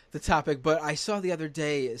the topic, but I saw the other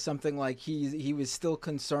day something like he was still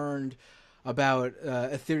concerned about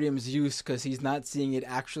Ethereum's use because he's not seeing it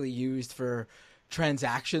actually used for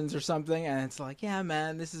transactions or something. And it's yeah,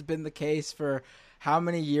 man, this has been the case for how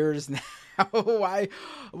many years now? Why?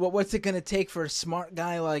 What's it going to take for a smart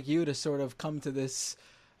guy like you to sort of come to this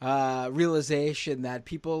realization that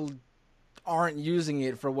people aren't using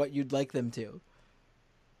it for what you'd like them to?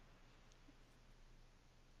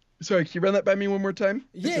 Sorry, can you run that by me one more time?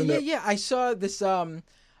 Yeah. I saw this.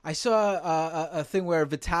 I saw a thing where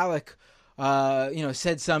Vitalik,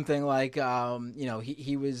 said something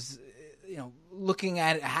he was, looking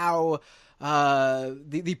at how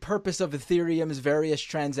the purpose of Ethereum's various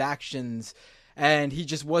transactions, and he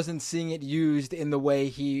just wasn't seeing it used in the way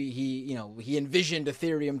he envisioned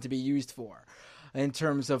Ethereum to be used for, in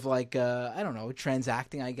terms of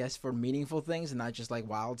transacting, I guess, for meaningful things and not just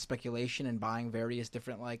wild speculation and buying various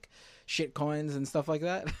different shit coins and stuff like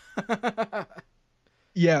that.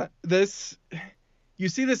 Yeah, you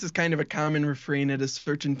see this as kind of a common refrain at a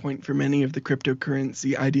certain point for many of the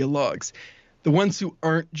cryptocurrency ideologues. The ones who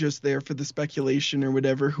aren't just there for the speculation or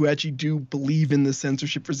whatever, who actually do believe in the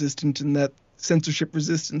censorship resistance and that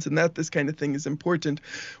this kind of thing is important,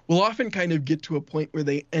 will often kind of get to a point where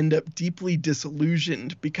they end up deeply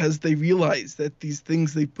disillusioned because they realize that these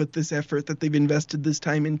things they've put this effort, that they've invested this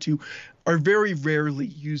time into, are very rarely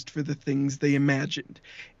used for the things they imagined.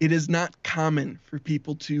 It is not common for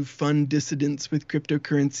people to fund dissidents with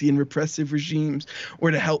cryptocurrency and repressive regimes,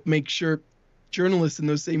 or to help make sure journalists in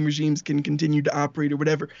those same regimes can continue to operate or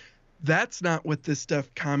whatever. That's not what this stuff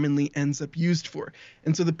commonly ends up used for.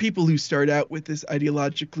 And so the people who start out with this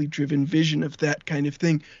ideologically driven vision of that kind of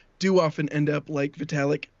thing do often end up, like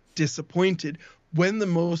Vitalik, disappointed when the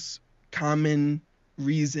most common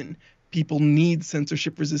reason people need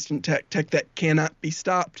censorship-resistant tech that cannot be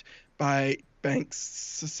stopped by banks,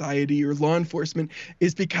 society, or law enforcement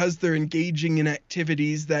is because they're engaging in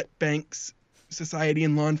activities that banks, society,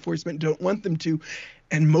 and law enforcement don't want them to.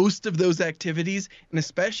 And most of those activities, and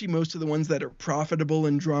especially most of the ones that are profitable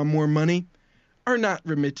and draw more money, are not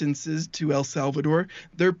remittances to El Salvador.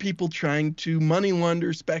 They're people trying to money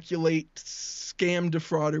launder, speculate, scam,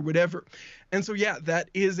 defraud, or whatever. And so, yeah, that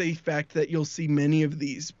is a fact that you'll see many of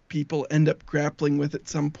these people end up grappling with at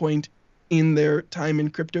some point in their time in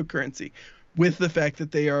cryptocurrency, with the fact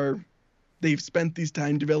that they've spent these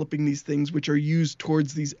time developing these things which are used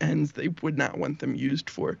towards these ends they would not want them used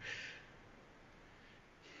for.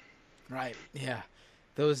 Right. Yeah.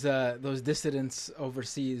 Those dissidents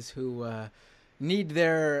overseas who need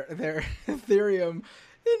their Ethereum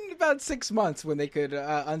in about 6 months when they could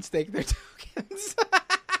unstake their tokens.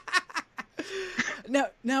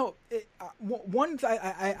 Now,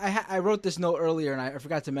 I wrote this note earlier and I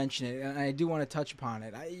forgot to mention it, and I do want to touch upon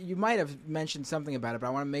it. You might have mentioned something about it, but I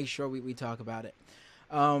want to make sure we talk about it.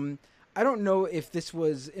 I don't know if this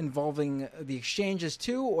was involving the exchanges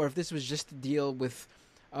too, or if this was just to deal with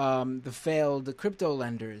the failed crypto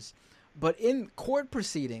lenders. But in court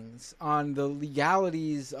proceedings on the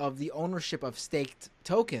legalities of the ownership of staked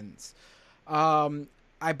tokens,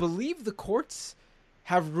 I believe the courts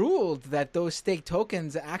have ruled that those staked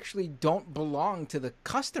tokens actually don't belong to the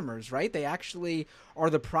customers, right? They actually are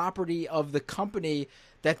the property of the company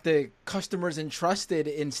that the customers entrusted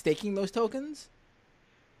in staking those tokens.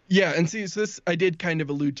 Yeah, and see, so this, I did kind of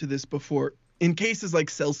allude to this before. In cases like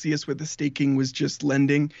Celsius, where the staking was just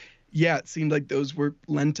lending, yeah, it seemed like those were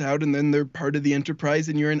lent out and then they're part of the enterprise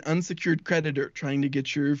and you're an unsecured creditor trying to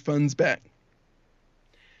get your funds back.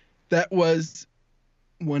 That was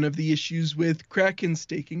one of the issues with Kraken's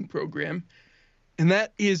staking program. And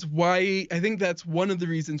that is why, I think that's one of the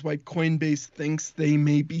reasons why Coinbase thinks they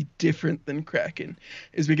may be different than Kraken,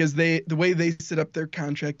 is because the way they set up their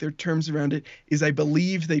contract, their terms around it, is I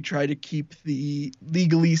believe they try to keep the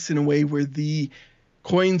legalese in a way where the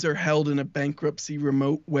coins are held in a bankruptcy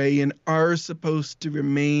remote way and are supposed to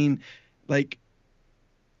remain like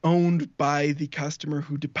owned by the customer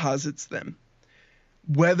who deposits them.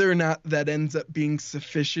 Whether or not that ends up being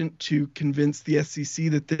sufficient to convince the SEC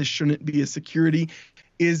that this shouldn't be a security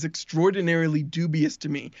is extraordinarily dubious to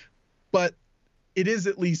me. But it is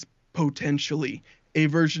at least potentially a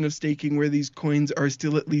version of staking where these coins are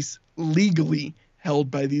still at least legally held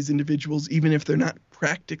by these individuals, even if they're not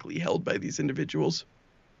practically held by these individuals.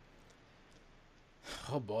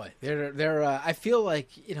 Oh boy, they're. I feel like,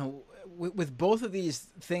 you know, with both of these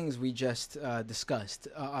things we just discussed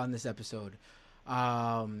on this episode.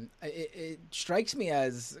 It strikes me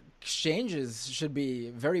as exchanges should be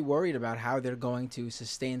very worried about how they're going to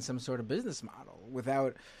sustain some sort of business model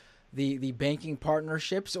without the banking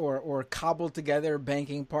partnerships or cobbled together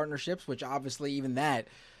banking partnerships, which obviously even that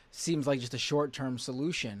seems like just a short-term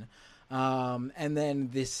solution. And then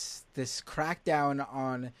this crackdown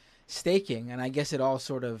on staking, and I guess it all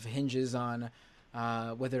sort of hinges on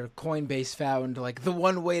whether Coinbase found like the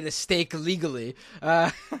one way to stake legally.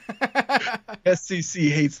 SEC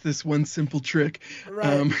hates this one simple trick.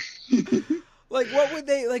 Right. Like, what would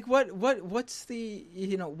they like? What's the,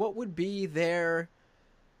 you know, what would be their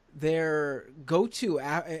go-to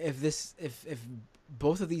if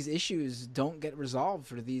both of these issues don't get resolved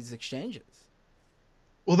for these exchanges?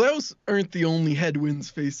 Well, those aren't the only headwinds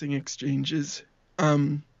facing exchanges.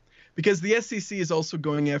 Because the SEC is also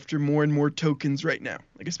going after more and more tokens right now.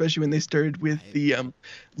 Like, especially when they started with the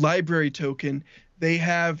library token, they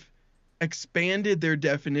have expanded their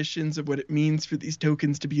definitions of what it means for these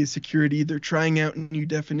tokens to be a security. They're trying out new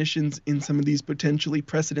definitions in some of these potentially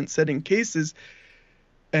precedent-setting cases.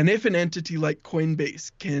 And if an entity like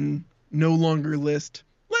Coinbase can no longer list,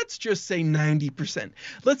 let's just say 90%.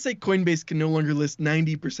 Let's say Coinbase can no longer list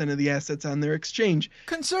 90% of the assets on their exchange.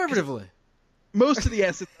 Conservatively. Most of the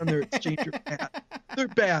assets on their exchange are bad. They're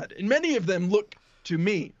bad. And many of them look, to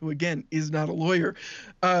me, who again is not a lawyer,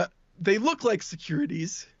 they look like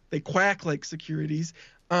securities. They quack like securities.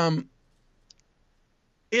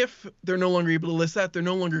 If they're no longer able to list that, they're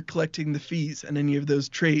no longer collecting the fees on any of those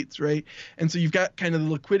trades, right? And so you've got kind of the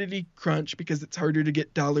liquidity crunch because it's harder to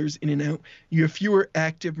get dollars in and out. You have fewer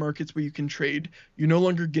active markets where you can trade. You're no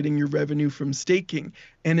longer getting your revenue from staking.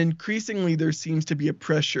 And increasingly, there seems to be a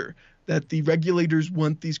pressure that the regulators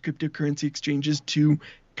want these cryptocurrency exchanges to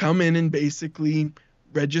come in and basically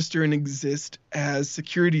register and exist as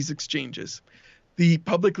securities exchanges. The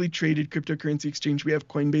publicly traded cryptocurrency exchange we have,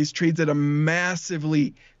 Coinbase, trades at a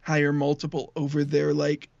massively higher multiple over their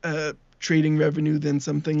trading revenue than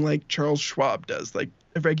something like Charles Schwab does, like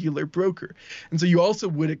a regular broker. And so you also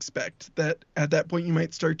would expect that at that point you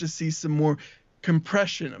might start to see some more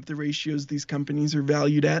compression of the ratios these companies are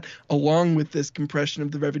valued at, along with this compression of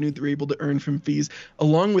the revenue they're able to earn from fees,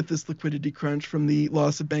 along with this liquidity crunch from the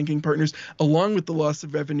loss of banking partners, along with the loss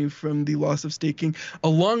of revenue from the loss of staking,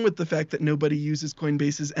 along with the fact that nobody uses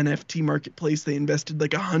Coinbase's NFT marketplace they invested like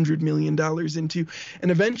 $100 million into. And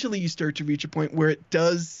eventually you start to reach a point where it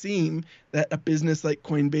does seem that a business like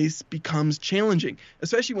Coinbase becomes challenging,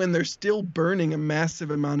 especially when they're still burning a massive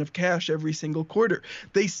amount of cash every single quarter.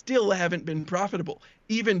 They still haven't been profitable.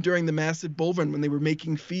 Even during the massive bull run when they were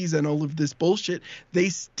making fees on all of this bullshit, they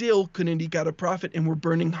still couldn't eke out a profit and were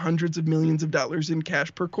burning hundreds of millions of dollars in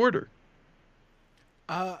cash per quarter.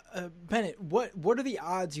 Bennett, what are the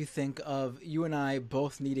odds you think of you and I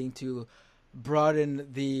both needing to broaden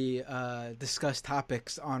the discussed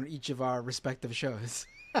topics on each of our respective shows?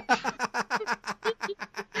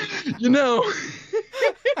 You know,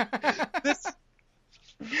 this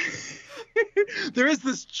there is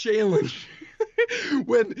this challenge.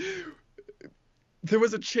 When there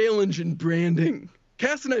was a challenge in branding,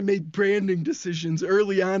 Cass and I made branding decisions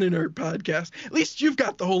early on in our podcast. At least you've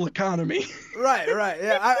got the whole economy. Right.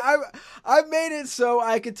 Yeah, I made it so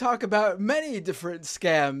I could talk about many different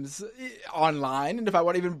scams online, and if I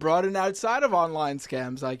want to even broaden outside of online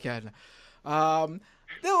scams, I can.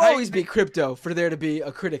 There'll always be crypto for there to be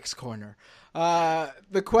a critics corner.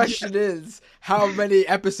 The question is, how many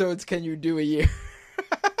episodes can you do a year?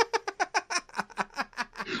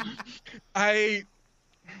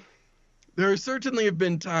 There certainly have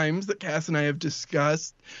been times that Cass and I have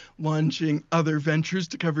discussed launching other ventures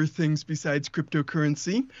to cover things besides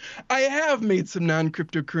cryptocurrency. I have made some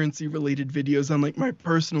non-cryptocurrency related videos on like my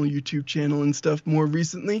personal YouTube channel and stuff more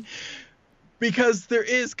recently, because there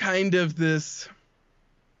is kind of this,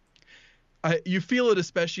 you feel it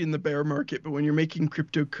especially in the bear market, but when you're making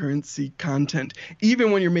cryptocurrency content,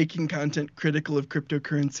 even when you're making content critical of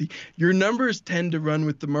cryptocurrency, your numbers tend to run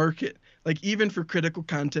with the market. Like even for critical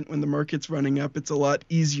content, when the market's running up, it's a lot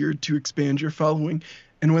easier to expand your following.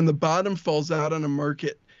 And when the bottom falls out on a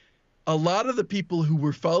market, a lot of the people who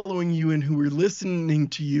were following you and who were listening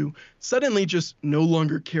to you suddenly just no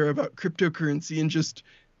longer care about cryptocurrency and just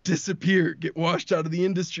disappear, get washed out of the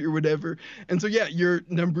industry or whatever. And so, yeah, your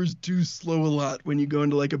numbers do slow a lot when you go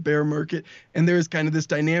into like a bear market. And there's kind of this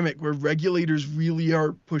dynamic where regulators really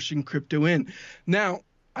are pushing crypto in. Now,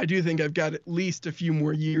 I do think I've got at least a few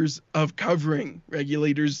more years of covering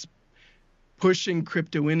regulators pushing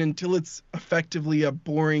crypto in until it's effectively a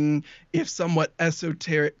boring, if somewhat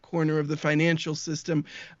esoteric corner of the financial system,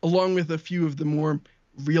 along with a few of the more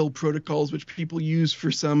real protocols which people use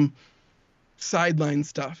for some sideline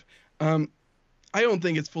stuff. I don't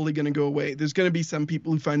think it's fully going to go away. There's going to be some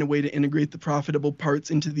people who find a way to integrate the profitable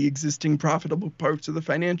parts into the existing profitable parts of the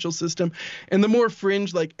financial system. And the more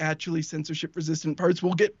fringe, like actually censorship resistant parts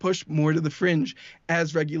will get pushed more to the fringe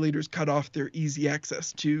as regulators cut off their easy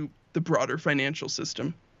access to the broader financial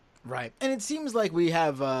system. Right. And it seems like we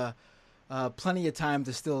have plenty of time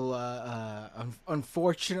to still,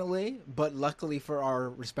 unfortunately, but luckily for our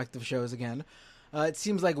respective shows again, it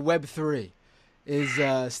seems like Web3 is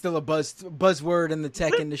still a buzzword in the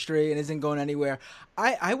tech industry and isn't going anywhere.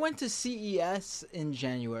 I went to CES in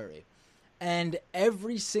January, and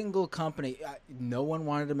every single company, no one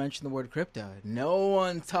wanted to mention the word crypto. No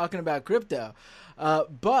one's talking about crypto.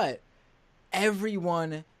 But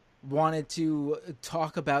everyone wanted to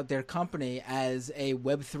talk about their company as a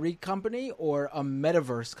Web3 company or a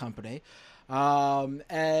metaverse company.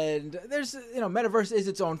 And there's, metaverse is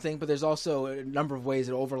its own thing, but there's also a number of ways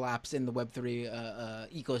it overlaps in the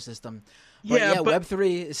Web3 ecosystem. But yeah,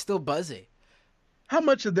 Web3 is still buzzy. How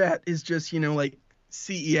much of that is just, like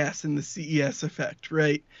CES and the CES effect,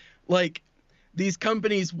 right? Like these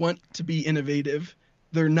companies want to be innovative.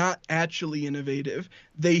 They're not actually innovative.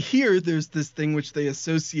 They hear there's this thing which they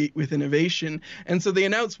associate with innovation. And so they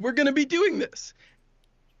announce, we're going to be doing this.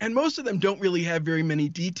 And most of them don't really have very many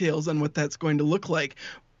details on what that's going to look like.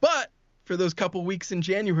 But for those couple weeks in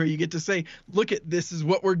January, you get to say, look at this is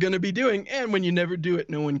what we're going to be doing. And when you never do it,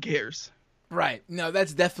 no one cares. Right. No,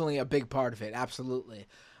 that's definitely a big part of it. Absolutely.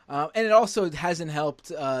 And it also hasn't helped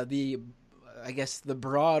the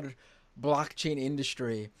broad blockchain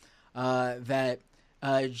industry that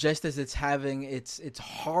just as it's having its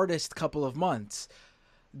hardest couple of months,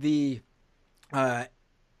 the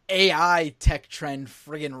AI tech trend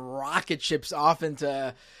friggin' rocket ships off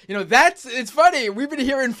into, it's funny. We've been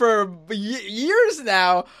hearing for years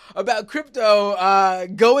now about crypto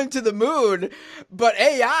going to the moon, but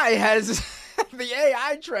AI has, the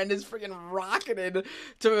AI trend is friggin' rocketed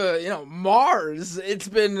to, Mars. It's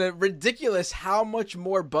been ridiculous how much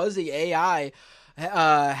more buzzy AI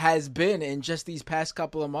has been in just these past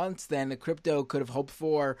couple of months than the crypto could have hoped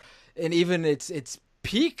for. And even its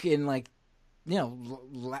peak in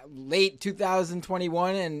late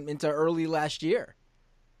 2021 and into early last year.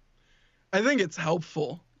 I think it's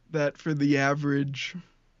helpful that for the average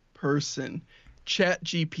person,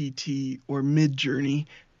 ChatGPT or Midjourney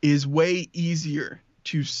is way easier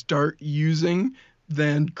to start using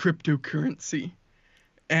than cryptocurrency.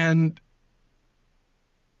 And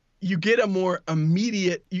you get more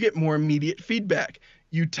immediate feedback.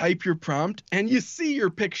 you type your prompt and you see your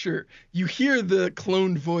picture. You hear the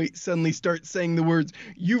cloned voice suddenly start saying the words.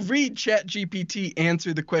 You read ChatGPT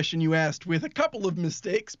answer the question you asked with a couple of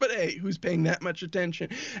mistakes, but hey, who's paying that much attention?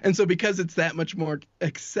 And so because it's that much more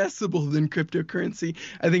accessible than cryptocurrency,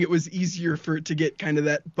 I think it was easier for it to get kind of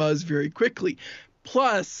that buzz very quickly.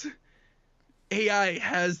 Plus, AI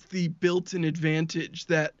has the built-in advantage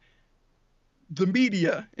that the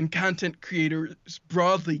media and content creators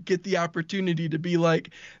broadly get the opportunity to be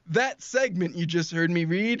like, that segment you just heard me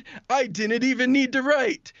read, I didn't even need to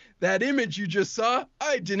write. That image you just saw,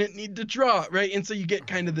 I didn't need to draw, right? And so you get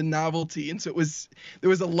kind of the novelty. And so there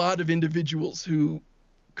was a lot of individuals who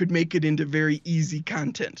could make it into very easy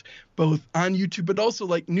content, both on YouTube, but also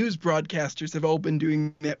like news broadcasters have all been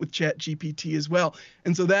doing that with ChatGPT as well.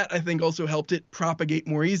 And so that, I think, also helped it propagate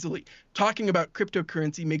more easily. Talking about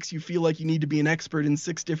cryptocurrency makes you feel like you need to be an expert in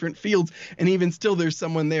 6 different fields. And even still, there's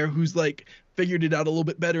someone there who's like figured it out a little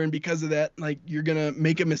bit better. And because of that, like, you're going to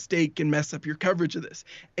make a mistake and mess up your coverage of this.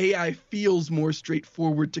 AI feels more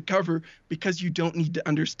straightforward to cover because you don't need to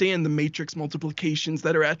understand the matrix multiplications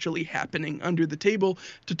that are actually happening under the table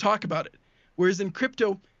to talk about it. Whereas in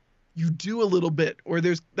crypto, you do a little bit, or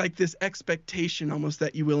there's like this expectation almost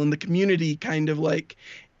that you will in the community, kind of like,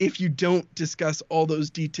 if you don't discuss all those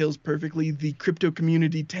details perfectly, the crypto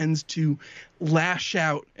community tends to lash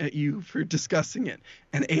out at you for discussing it.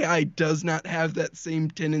 And AI does not have that same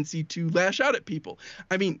tendency to lash out at people.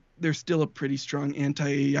 I mean, there's still a pretty strong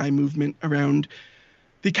anti-AI movement around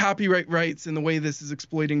the copyright rights and the way this is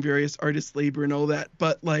exploiting various artists' labor and all that.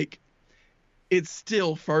 But like, it's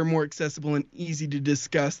still far more accessible and easy to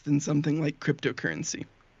discuss than something like cryptocurrency.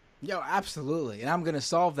 Yo, absolutely. And I'm going to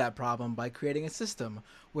solve that problem by creating a system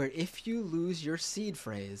where if you lose your seed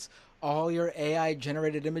phrase, all your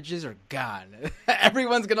AI-generated images are gone.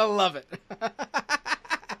 Everyone's going to love it.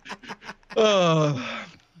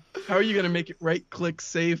 How are you going to make it right-click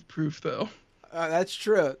save proof, though? That's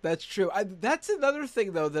true. That's true. That's another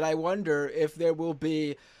thing, though, that I wonder if there will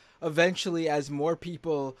be eventually as more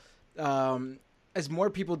people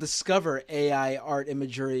discover AI art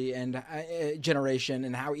imagery and generation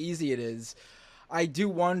and how easy it is. I do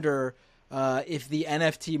wonder if the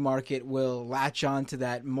NFT market will latch on to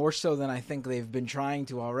that more so than I think they've been trying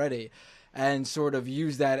to already, and sort of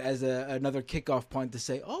use that as another kickoff point to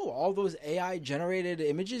say, oh, all those AI generated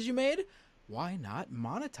images you made, why not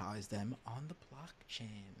monetize them on the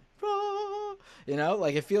blockchain? You know,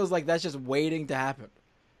 like, it feels like that's just waiting to happen.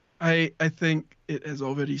 I think it has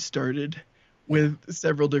already started with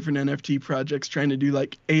several different NFT projects trying to do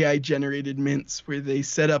like AI generated mints where they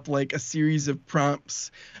set up like a series of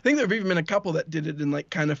prompts. I think there have even been a couple that did it in like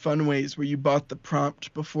kind of fun ways where you bought the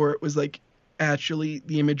prompt before it was like actually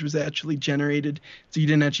the image was actually generated, so you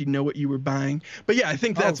didn't actually know what you were buying. But yeah, I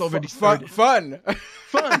think that's already started. Fun,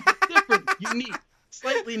 different, unique,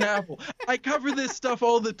 slightly novel. I cover this stuff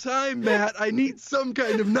all the time, Matt. I need some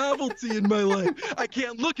kind of novelty in my life. I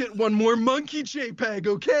can't look at one more monkey JPEG,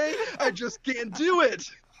 okay? I just can't do it.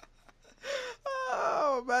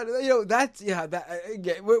 Oh man, you know, that's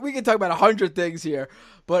we can talk about 100 things here,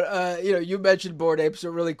 but you know, you mentioned Bored Apes,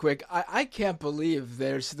 so really quick, I can't believe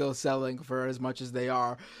they're still selling for as much as they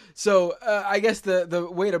are. So I guess the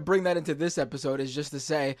way to bring that into this episode is just to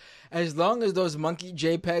say, as long as those monkey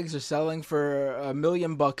JPEGs are selling for $1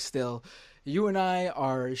 million still, you and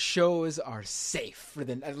our shows are safe for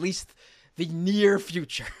at least the near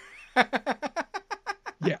future.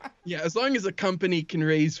 Yeah. As long as a company can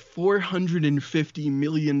raise $450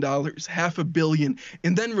 million, $500 million,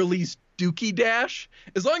 and then release Dookie Dash,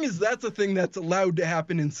 as long as that's a thing that's allowed to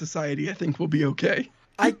happen in society, I think we'll be okay.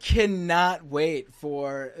 I cannot wait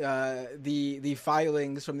for the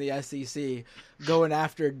filings from the SEC going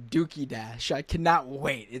after Dookie Dash. I cannot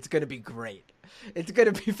wait. It's going to be great. It's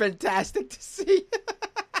going to be fantastic to see.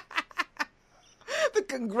 The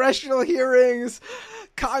congressional hearings,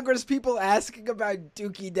 Congress people asking about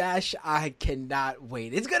Dookie Dash. I cannot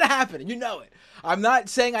wait. It's going to happen. You know it. I'm not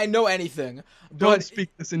saying I know anything. Don't speak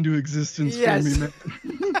this into existence for me, man.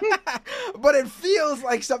 But it feels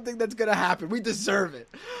like something that's going to happen. We deserve it.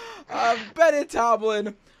 Bennett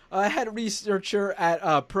Tomlin, head researcher at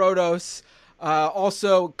Protos,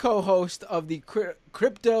 also co-host of the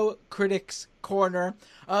Crypto Critics Corner.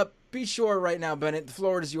 Be sure right now, Bennett, the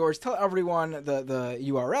floor is yours. Tell everyone the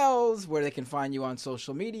URLs, where they can find you on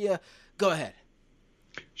social media. Go ahead.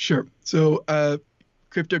 Sure. So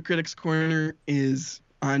Crypto Critics Corner is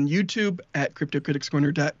on YouTube at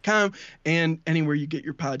cryptocriticscorner.com and anywhere you get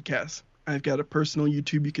your podcasts. I've got a personal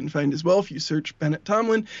YouTube you can find as well if you search Bennett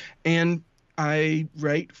Tomlin. And I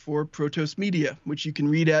write for Protos Media, which you can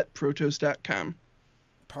read at protos.com.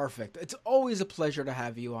 Perfect. It's always a pleasure to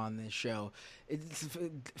have you on this show.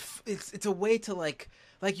 It's a way to like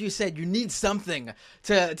you said, you need something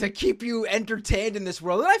to keep you entertained in this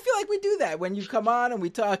world, and I feel like we do that when you come on and we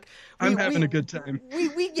talk. I'm having a good time.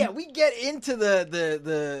 We get into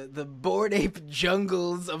the Bored Ape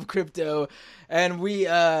jungles of crypto, and we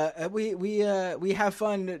have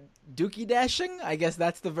fun dookie dashing. I guess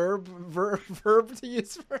that's the verb to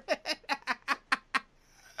use for it.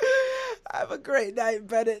 Have a great night,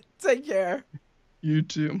 Bennett. Take care. You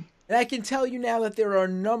too. And I can tell you now that there are a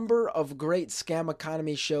number of great Scam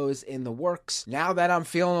Economy shows in the works. Now that I'm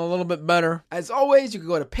feeling a little bit better. As always, you can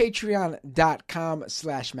go to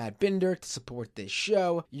patreon.com/MattBinder to support this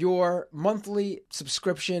show. Your monthly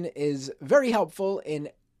subscription is very helpful in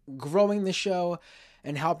growing the show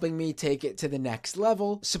and helping me take it to the next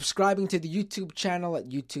level. Subscribing to the YouTube channel at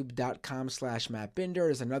youtube.com/MattBinder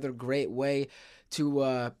is another great way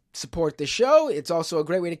to support the show. It's also a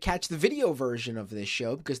great way to catch the video version of this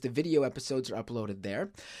show because the video episodes are uploaded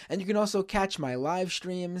there. And you can also catch my live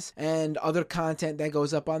streams and other content that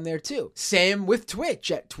goes up on there too. Same with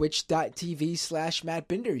Twitch at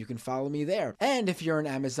twitch.tv/MattBinder. You can follow me there. And if you're an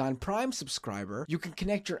Amazon Prime subscriber, you can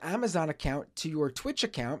connect your Amazon account to your Twitch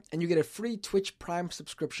account and you get a free Twitch Prime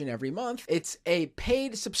subscription every month. It's a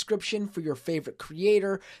paid subscription for your favorite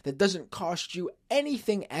creator that doesn't cost you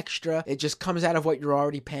anything extra. It just comes out of what you're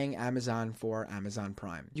already paying Amazon for Amazon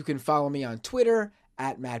Prime. You can follow me on Twitter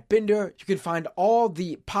at Matt Binder. You can find all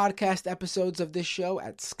the podcast episodes of this show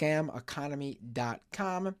at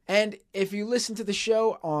scameconomy.com. And if you listen to the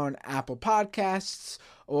show on Apple Podcasts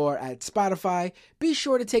or at Spotify, be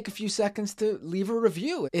sure to take a few seconds to leave a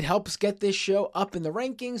review. It helps get this show up in the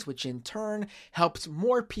rankings, which in turn helps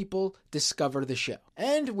more people discover the show.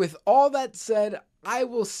 And with all that said, I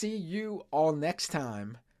will see you all next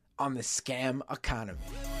time on the Scam Economy.